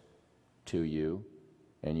influence to you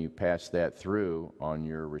and you pass that through on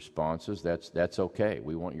your responses, that's okay.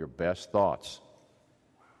 We want your best thoughts.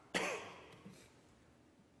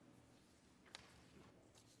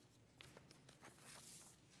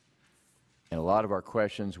 And a lot of our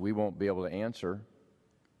questions we won't be able to answer.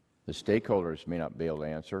 The stakeholders may not be able to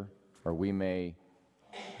answer, or we may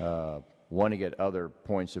want to get other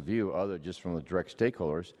points of view other just from the direct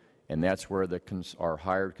stakeholders, and that's where our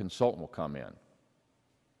hired consultant will come in.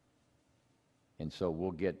 And so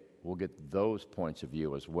we'll get those points of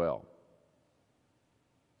view as well.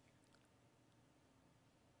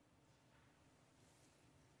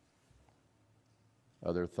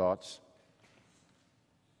 Other thoughts?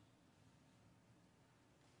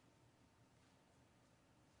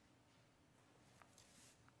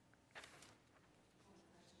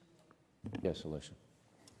 Yes, Alicia.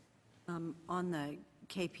 On the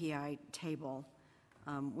KPI table,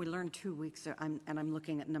 we learned 2 weeks, and I'm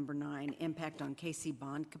looking at number 9, impact on KC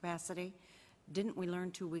bond capacity. Didn't we learn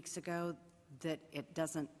 2 weeks ago that it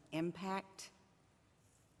doesn't impact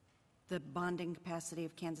the bonding capacity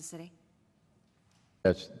of Kansas City?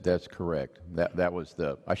 That's correct. That was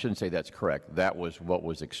I shouldn't say that's correct. That was what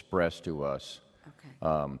was expressed to us.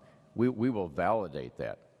 Okay. We will validate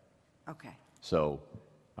that. Okay. So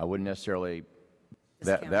I wouldn't necessarily,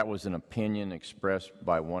 that was an opinion expressed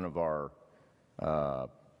by one of our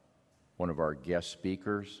guest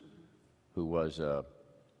speakers who was a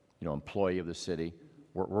employee of the city.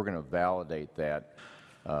 We're going to validate that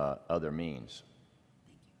other means.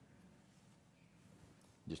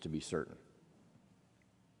 Just to be certain.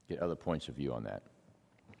 Get other points of view on that.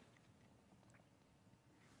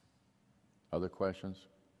 Other questions?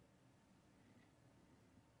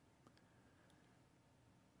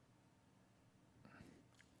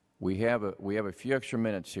 We have a few extra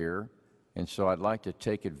minutes here, and so I'd like to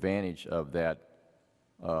take advantage of that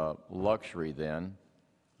luxury then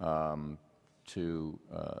to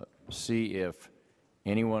see if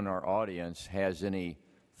anyone in our audience has any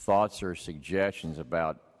thoughts or suggestions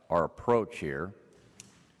about our approach here.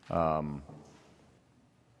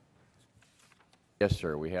 Yes,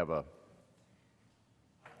 sir. We have a.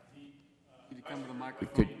 You come to the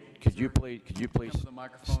microphone. Could you please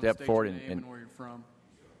step forward and where you're from.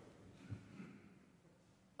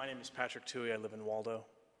 My name is Patrick Toohey. I live in Waldo.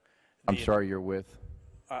 I'm sorry, you're with?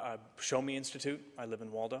 Show Me Institute. I live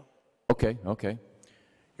in Waldo. Okay.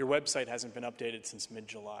 Your website hasn't been updated since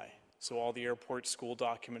mid-July, so all the airport school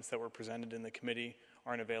documents that were presented in the committee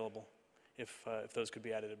aren't available. If those could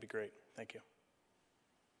be added, it'd be great. Thank you.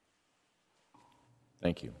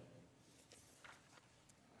 Thank you.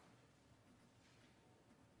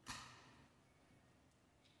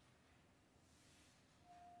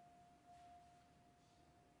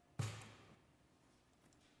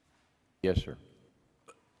 Yes, sir.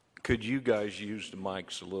 Could you guys use the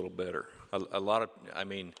mics a little better? A lot of,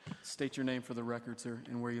 State your name for the record, sir,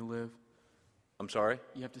 and where you live. I'm sorry?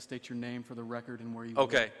 You have to state your name for the record and where you live.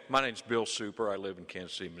 Okay. My name's Bill Super. I live in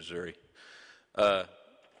Kansas City, Missouri.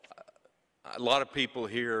 a lot of people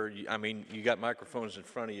here, I mean, you got microphones in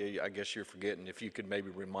front of you. I guess you're forgetting. If you could maybe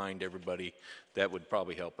remind everybody, that would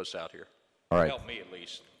probably help us out here. All right. Help me at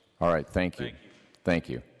least. All right, thank you. Thank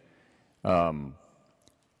you. Thank you.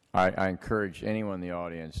 I encourage anyone in the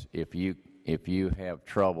audience, if you have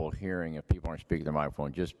trouble hearing, if people aren't speaking to the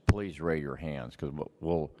microphone, just please raise your hands, because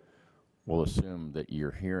we'll assume that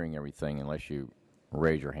you're hearing everything unless you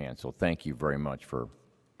raise your hand. So thank you very much for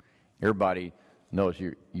everybody. Knows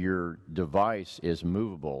your device is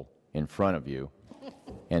movable in front of you,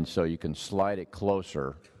 and so you can slide it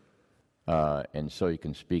closer, and so you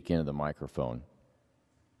can speak into the microphone,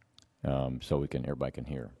 so everybody can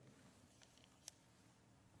hear.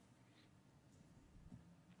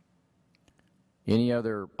 Any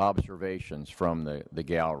other observations from the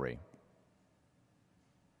gallery?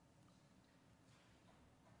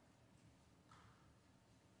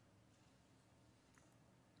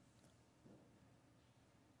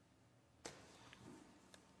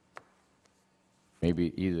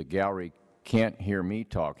 Maybe either the gallery can't hear me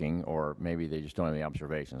talking, or maybe they just don't have any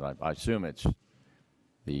observations. I assume it's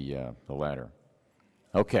the latter.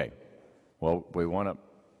 Okay. Well, we want to.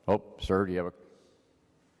 Oh, sir, do you have a?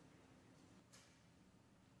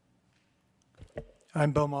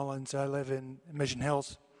 I'm Bill Mullins. I live in Mission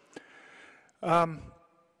Hills. I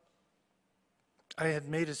had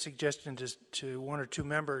made a suggestion to one or two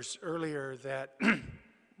members earlier that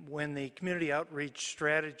when the community outreach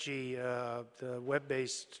strategy, the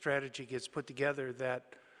web-based strategy gets put together,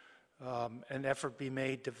 that an effort be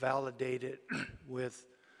made to validate it with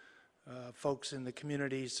folks in the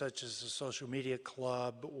community, such as the Social Media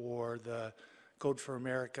Club or the Code for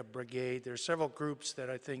America Brigade. There are several groups that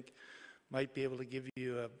I think might be able to give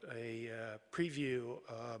you a preview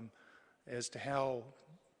as to how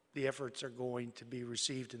the efforts are going to be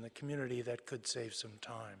received in the community that could save some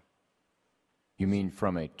time. You mean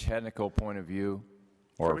from a technical point of view,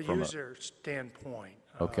 or from a user standpoint?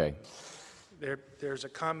 Okay. There's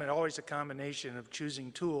always a combination of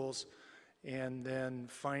choosing tools and then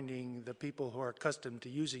finding the people who are accustomed to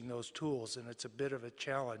using those tools, and it's a bit of a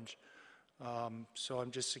challenge. So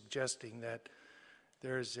I'm just suggesting that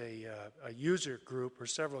there's a user group or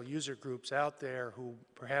several user groups out there who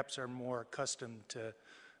perhaps are more accustomed to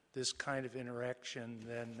this kind of interaction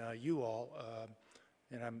than you all.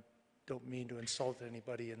 And I don't mean to insult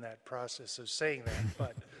anybody in that process of saying that,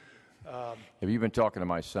 but have you been talking to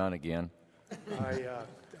my son again?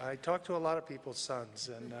 I talk to a lot of people's sons,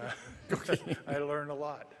 and I learn a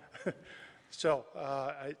lot. So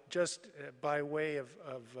just by way of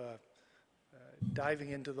diving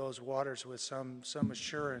into those waters with some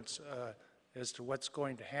assurance as to what's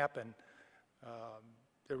going to happen,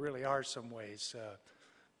 there really are some ways.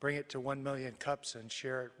 Bring it to 1 million cups and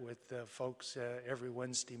share it with folks every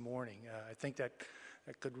Wednesday morning. I think that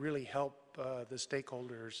could really help the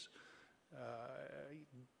stakeholders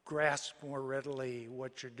grasp more readily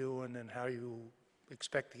what you're doing and how you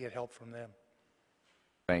expect to get help from them.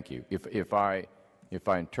 Thank you. If I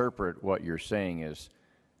interpret what you're saying is,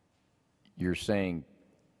 you're saying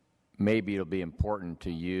maybe it'll be important to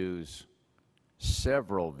use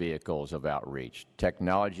several vehicles of outreach,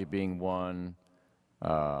 technology being one,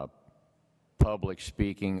 public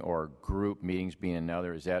speaking or group meetings being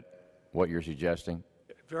another. Is that what you're suggesting?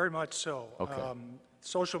 Very much so. Okay.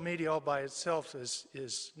 Social media all by itself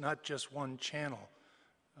is not just one channel.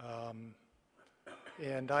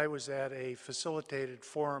 And I was at a facilitated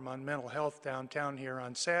forum on mental health downtown here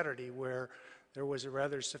on Saturday, where there was a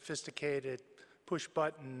rather sophisticated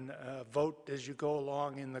push-button vote as you go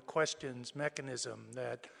along in the questions mechanism.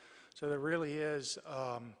 So there really is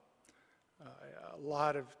a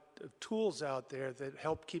lot of tools out there that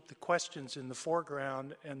help keep the questions in the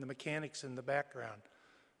foreground and the mechanics in the background.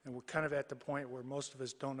 And we're kind of at the point where most of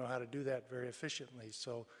us don't know how to do that very efficiently.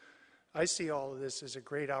 So I see all of this as a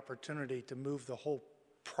great opportunity to move the whole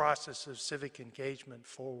process of civic engagement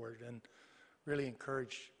forward, and really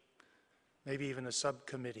encourage maybe even a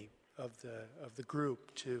subcommittee of the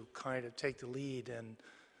group to kind of take the lead and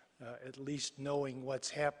at least knowing what's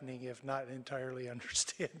happening, if not entirely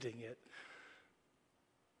understanding it.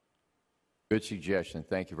 Good suggestion.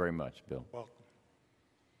 Thank you very much, Bill. Welcome.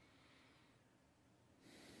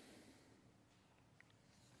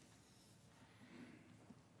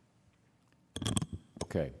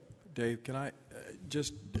 Okay. Dave, can I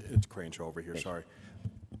it's Cranshaw over here, sorry.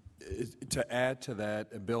 To add to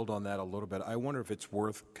that and build on that a little bit, I wonder if it's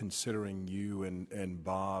worth considering you and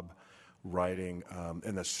Bob writing,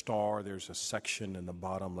 in the Star, there's a section in the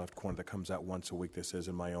bottom left corner that comes out once a week that says,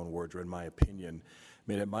 in my own words or in my opinion.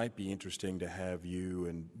 I mean, it might be interesting to have you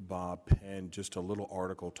and Bob pen just a little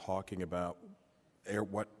article talking about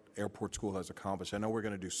what airport school has accomplished. I know we're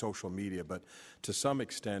going to do social media, but to some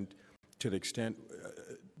extent, to the extent,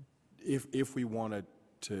 if we wanted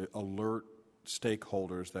to alert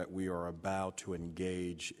stakeholders that we are about to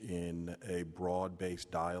engage in a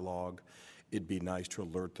broad-based dialogue, it'd be nice to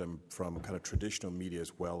alert them from kind of traditional media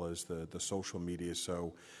as well as the social media.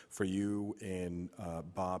 So for you and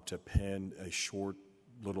Bob to pen a short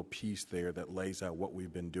little piece there that lays out what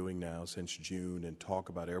we've been doing now since June and talk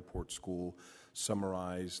about airport school,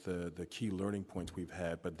 summarize the key learning points we've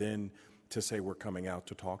had, but then to say we're coming out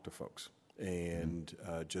to talk to folks and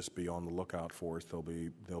just be on the lookout for us. There'll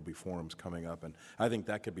be forums coming up, and I think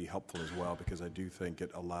that could be helpful as well, because I do think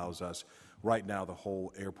it allows us. Right now, the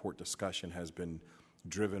whole airport discussion has been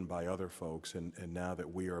driven by other folks, and now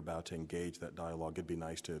that we are about to engage that dialogue, it'd be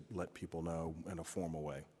nice to let people know in a formal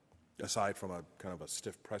way, aside from a kind of a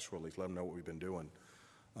stiff press release. Let them know what we've been doing.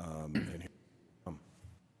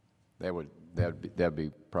 That'd be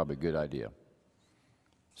probably a good idea.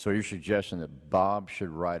 So you're suggesting that Bob should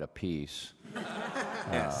write a piece.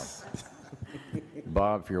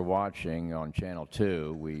 Bob, if you're watching on Channel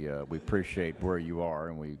 2, we appreciate where you are,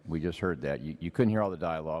 and we just heard that. You couldn't hear all the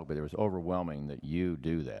dialogue, but it was overwhelming that you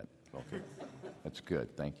do that. Okay. That's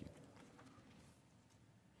good. Thank you.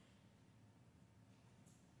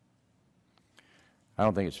 I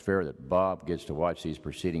don't think it's fair that Bob gets to watch these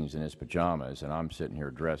proceedings in his pajamas, and I'm sitting here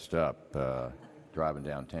dressed up driving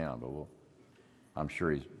downtown, but I'm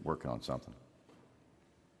sure he's working on something.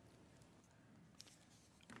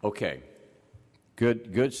 Okay.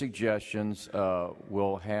 Good suggestions.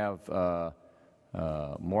 We'll have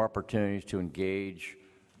more opportunities to engage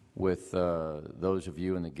with those of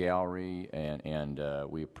you in the gallery, and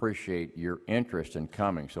we appreciate your interest in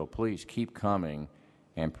coming. So please keep coming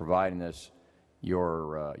and providing us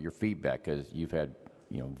your feedback, because you've had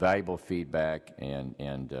valuable feedback, and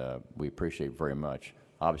we appreciate it very much.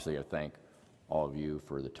 Obviously, I thank all of you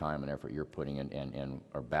for the time and effort you're putting in and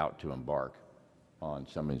are about to embark on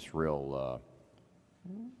something that's real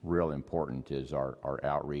important, is our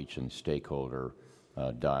outreach and stakeholder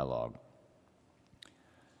dialogue.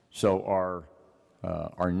 So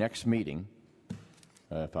our next meeting,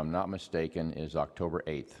 if I'm not mistaken, is October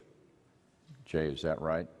 8th. Jay, is that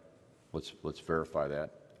right? Let's verify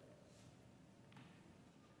that.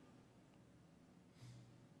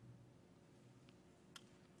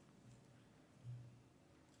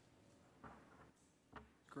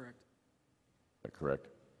 Correct. Is that correct?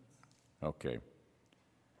 Okay.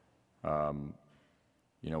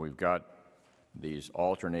 We've got these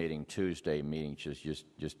alternating Tuesday meetings.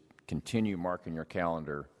 Just continue marking your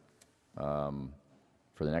calendar for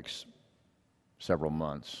the next several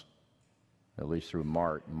months, at least through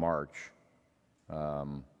March,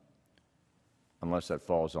 unless that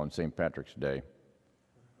falls on St. Patrick's Day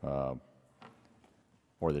or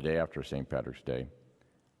the day after St. Patrick's Day.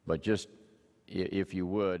 But just, if you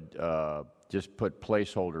would, just put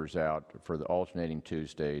placeholders out for the alternating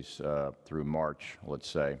Tuesdays through March, let's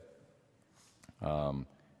say.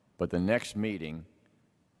 But the next meeting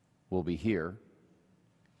will be here,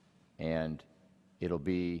 and it'll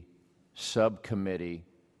be subcommittee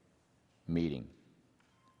meeting.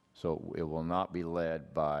 So it will not be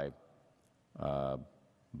led by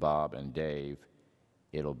Bob and Dave.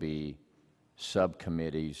 It'll be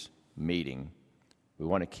subcommittees meeting. We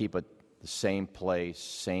want to keep it the same place,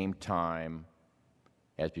 same time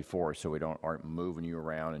as before, so we aren't moving you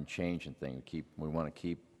around and changing things. We want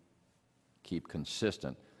to keep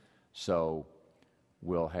consistent. So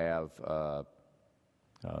we'll have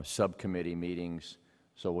subcommittee meetings.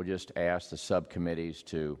 So we'll just ask the subcommittees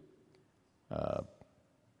to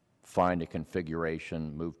find a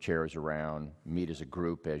configuration, move chairs around, meet as a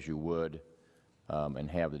group as you would,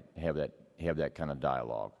 and have that kind of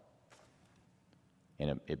dialogue.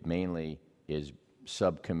 And it mainly is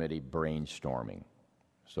subcommittee brainstorming.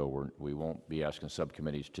 So we won't be asking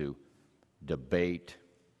subcommittees to debate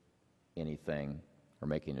anything or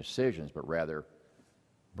making decisions, but rather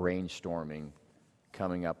brainstorming,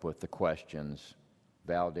 coming up with the questions,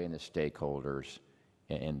 validating the stakeholders,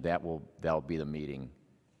 and that'll be the meeting,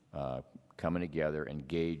 coming together,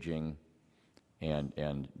 engaging,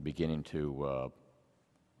 and beginning to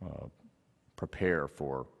prepare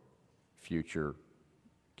for future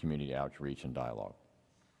community outreach and dialogue.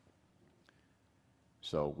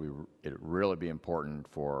 So it'd really be important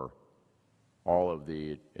for all of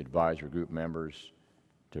the advisory group members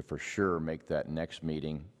to for sure make that next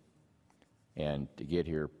meeting and to get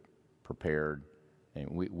here prepared. And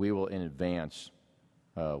we will in advance,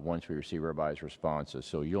 once we receive everybody's responses,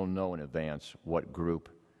 so you'll know in advance what group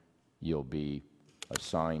you'll be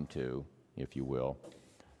assigned to, if you will.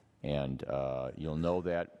 And you'll know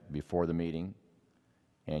that before the meeting,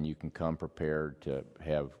 and you can come prepared to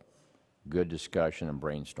have good discussion and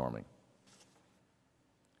brainstorming.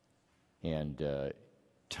 And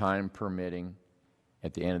time permitting,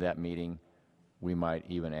 at the end of that meeting, we might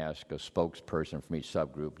even ask a spokesperson from each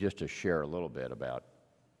subgroup just to share a little bit about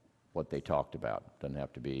what they talked about. Doesn't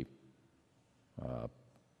have to be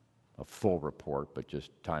a full report, but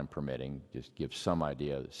just time permitting, just give some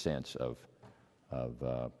idea, sense of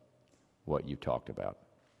what you talked about.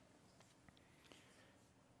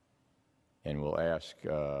 And we'll ask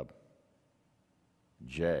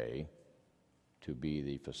Jay to be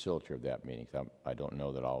the facilitator of that meeting. I don't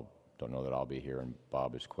know that I'll be here, and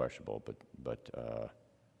Bob is questionable. But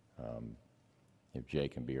if Jay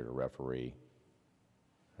can be here to referee,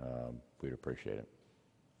 we'd appreciate it.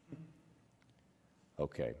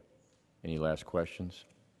 Okay. Any last questions?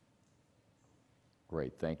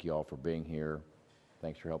 Great. Thank you all for being here.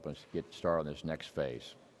 Thanks for helping us get started on this next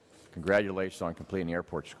phase. Congratulations on completing the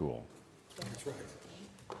airport school. That's right.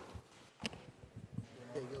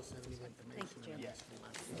 Okay, you'll send me the information. Thank you, Jim. Yes.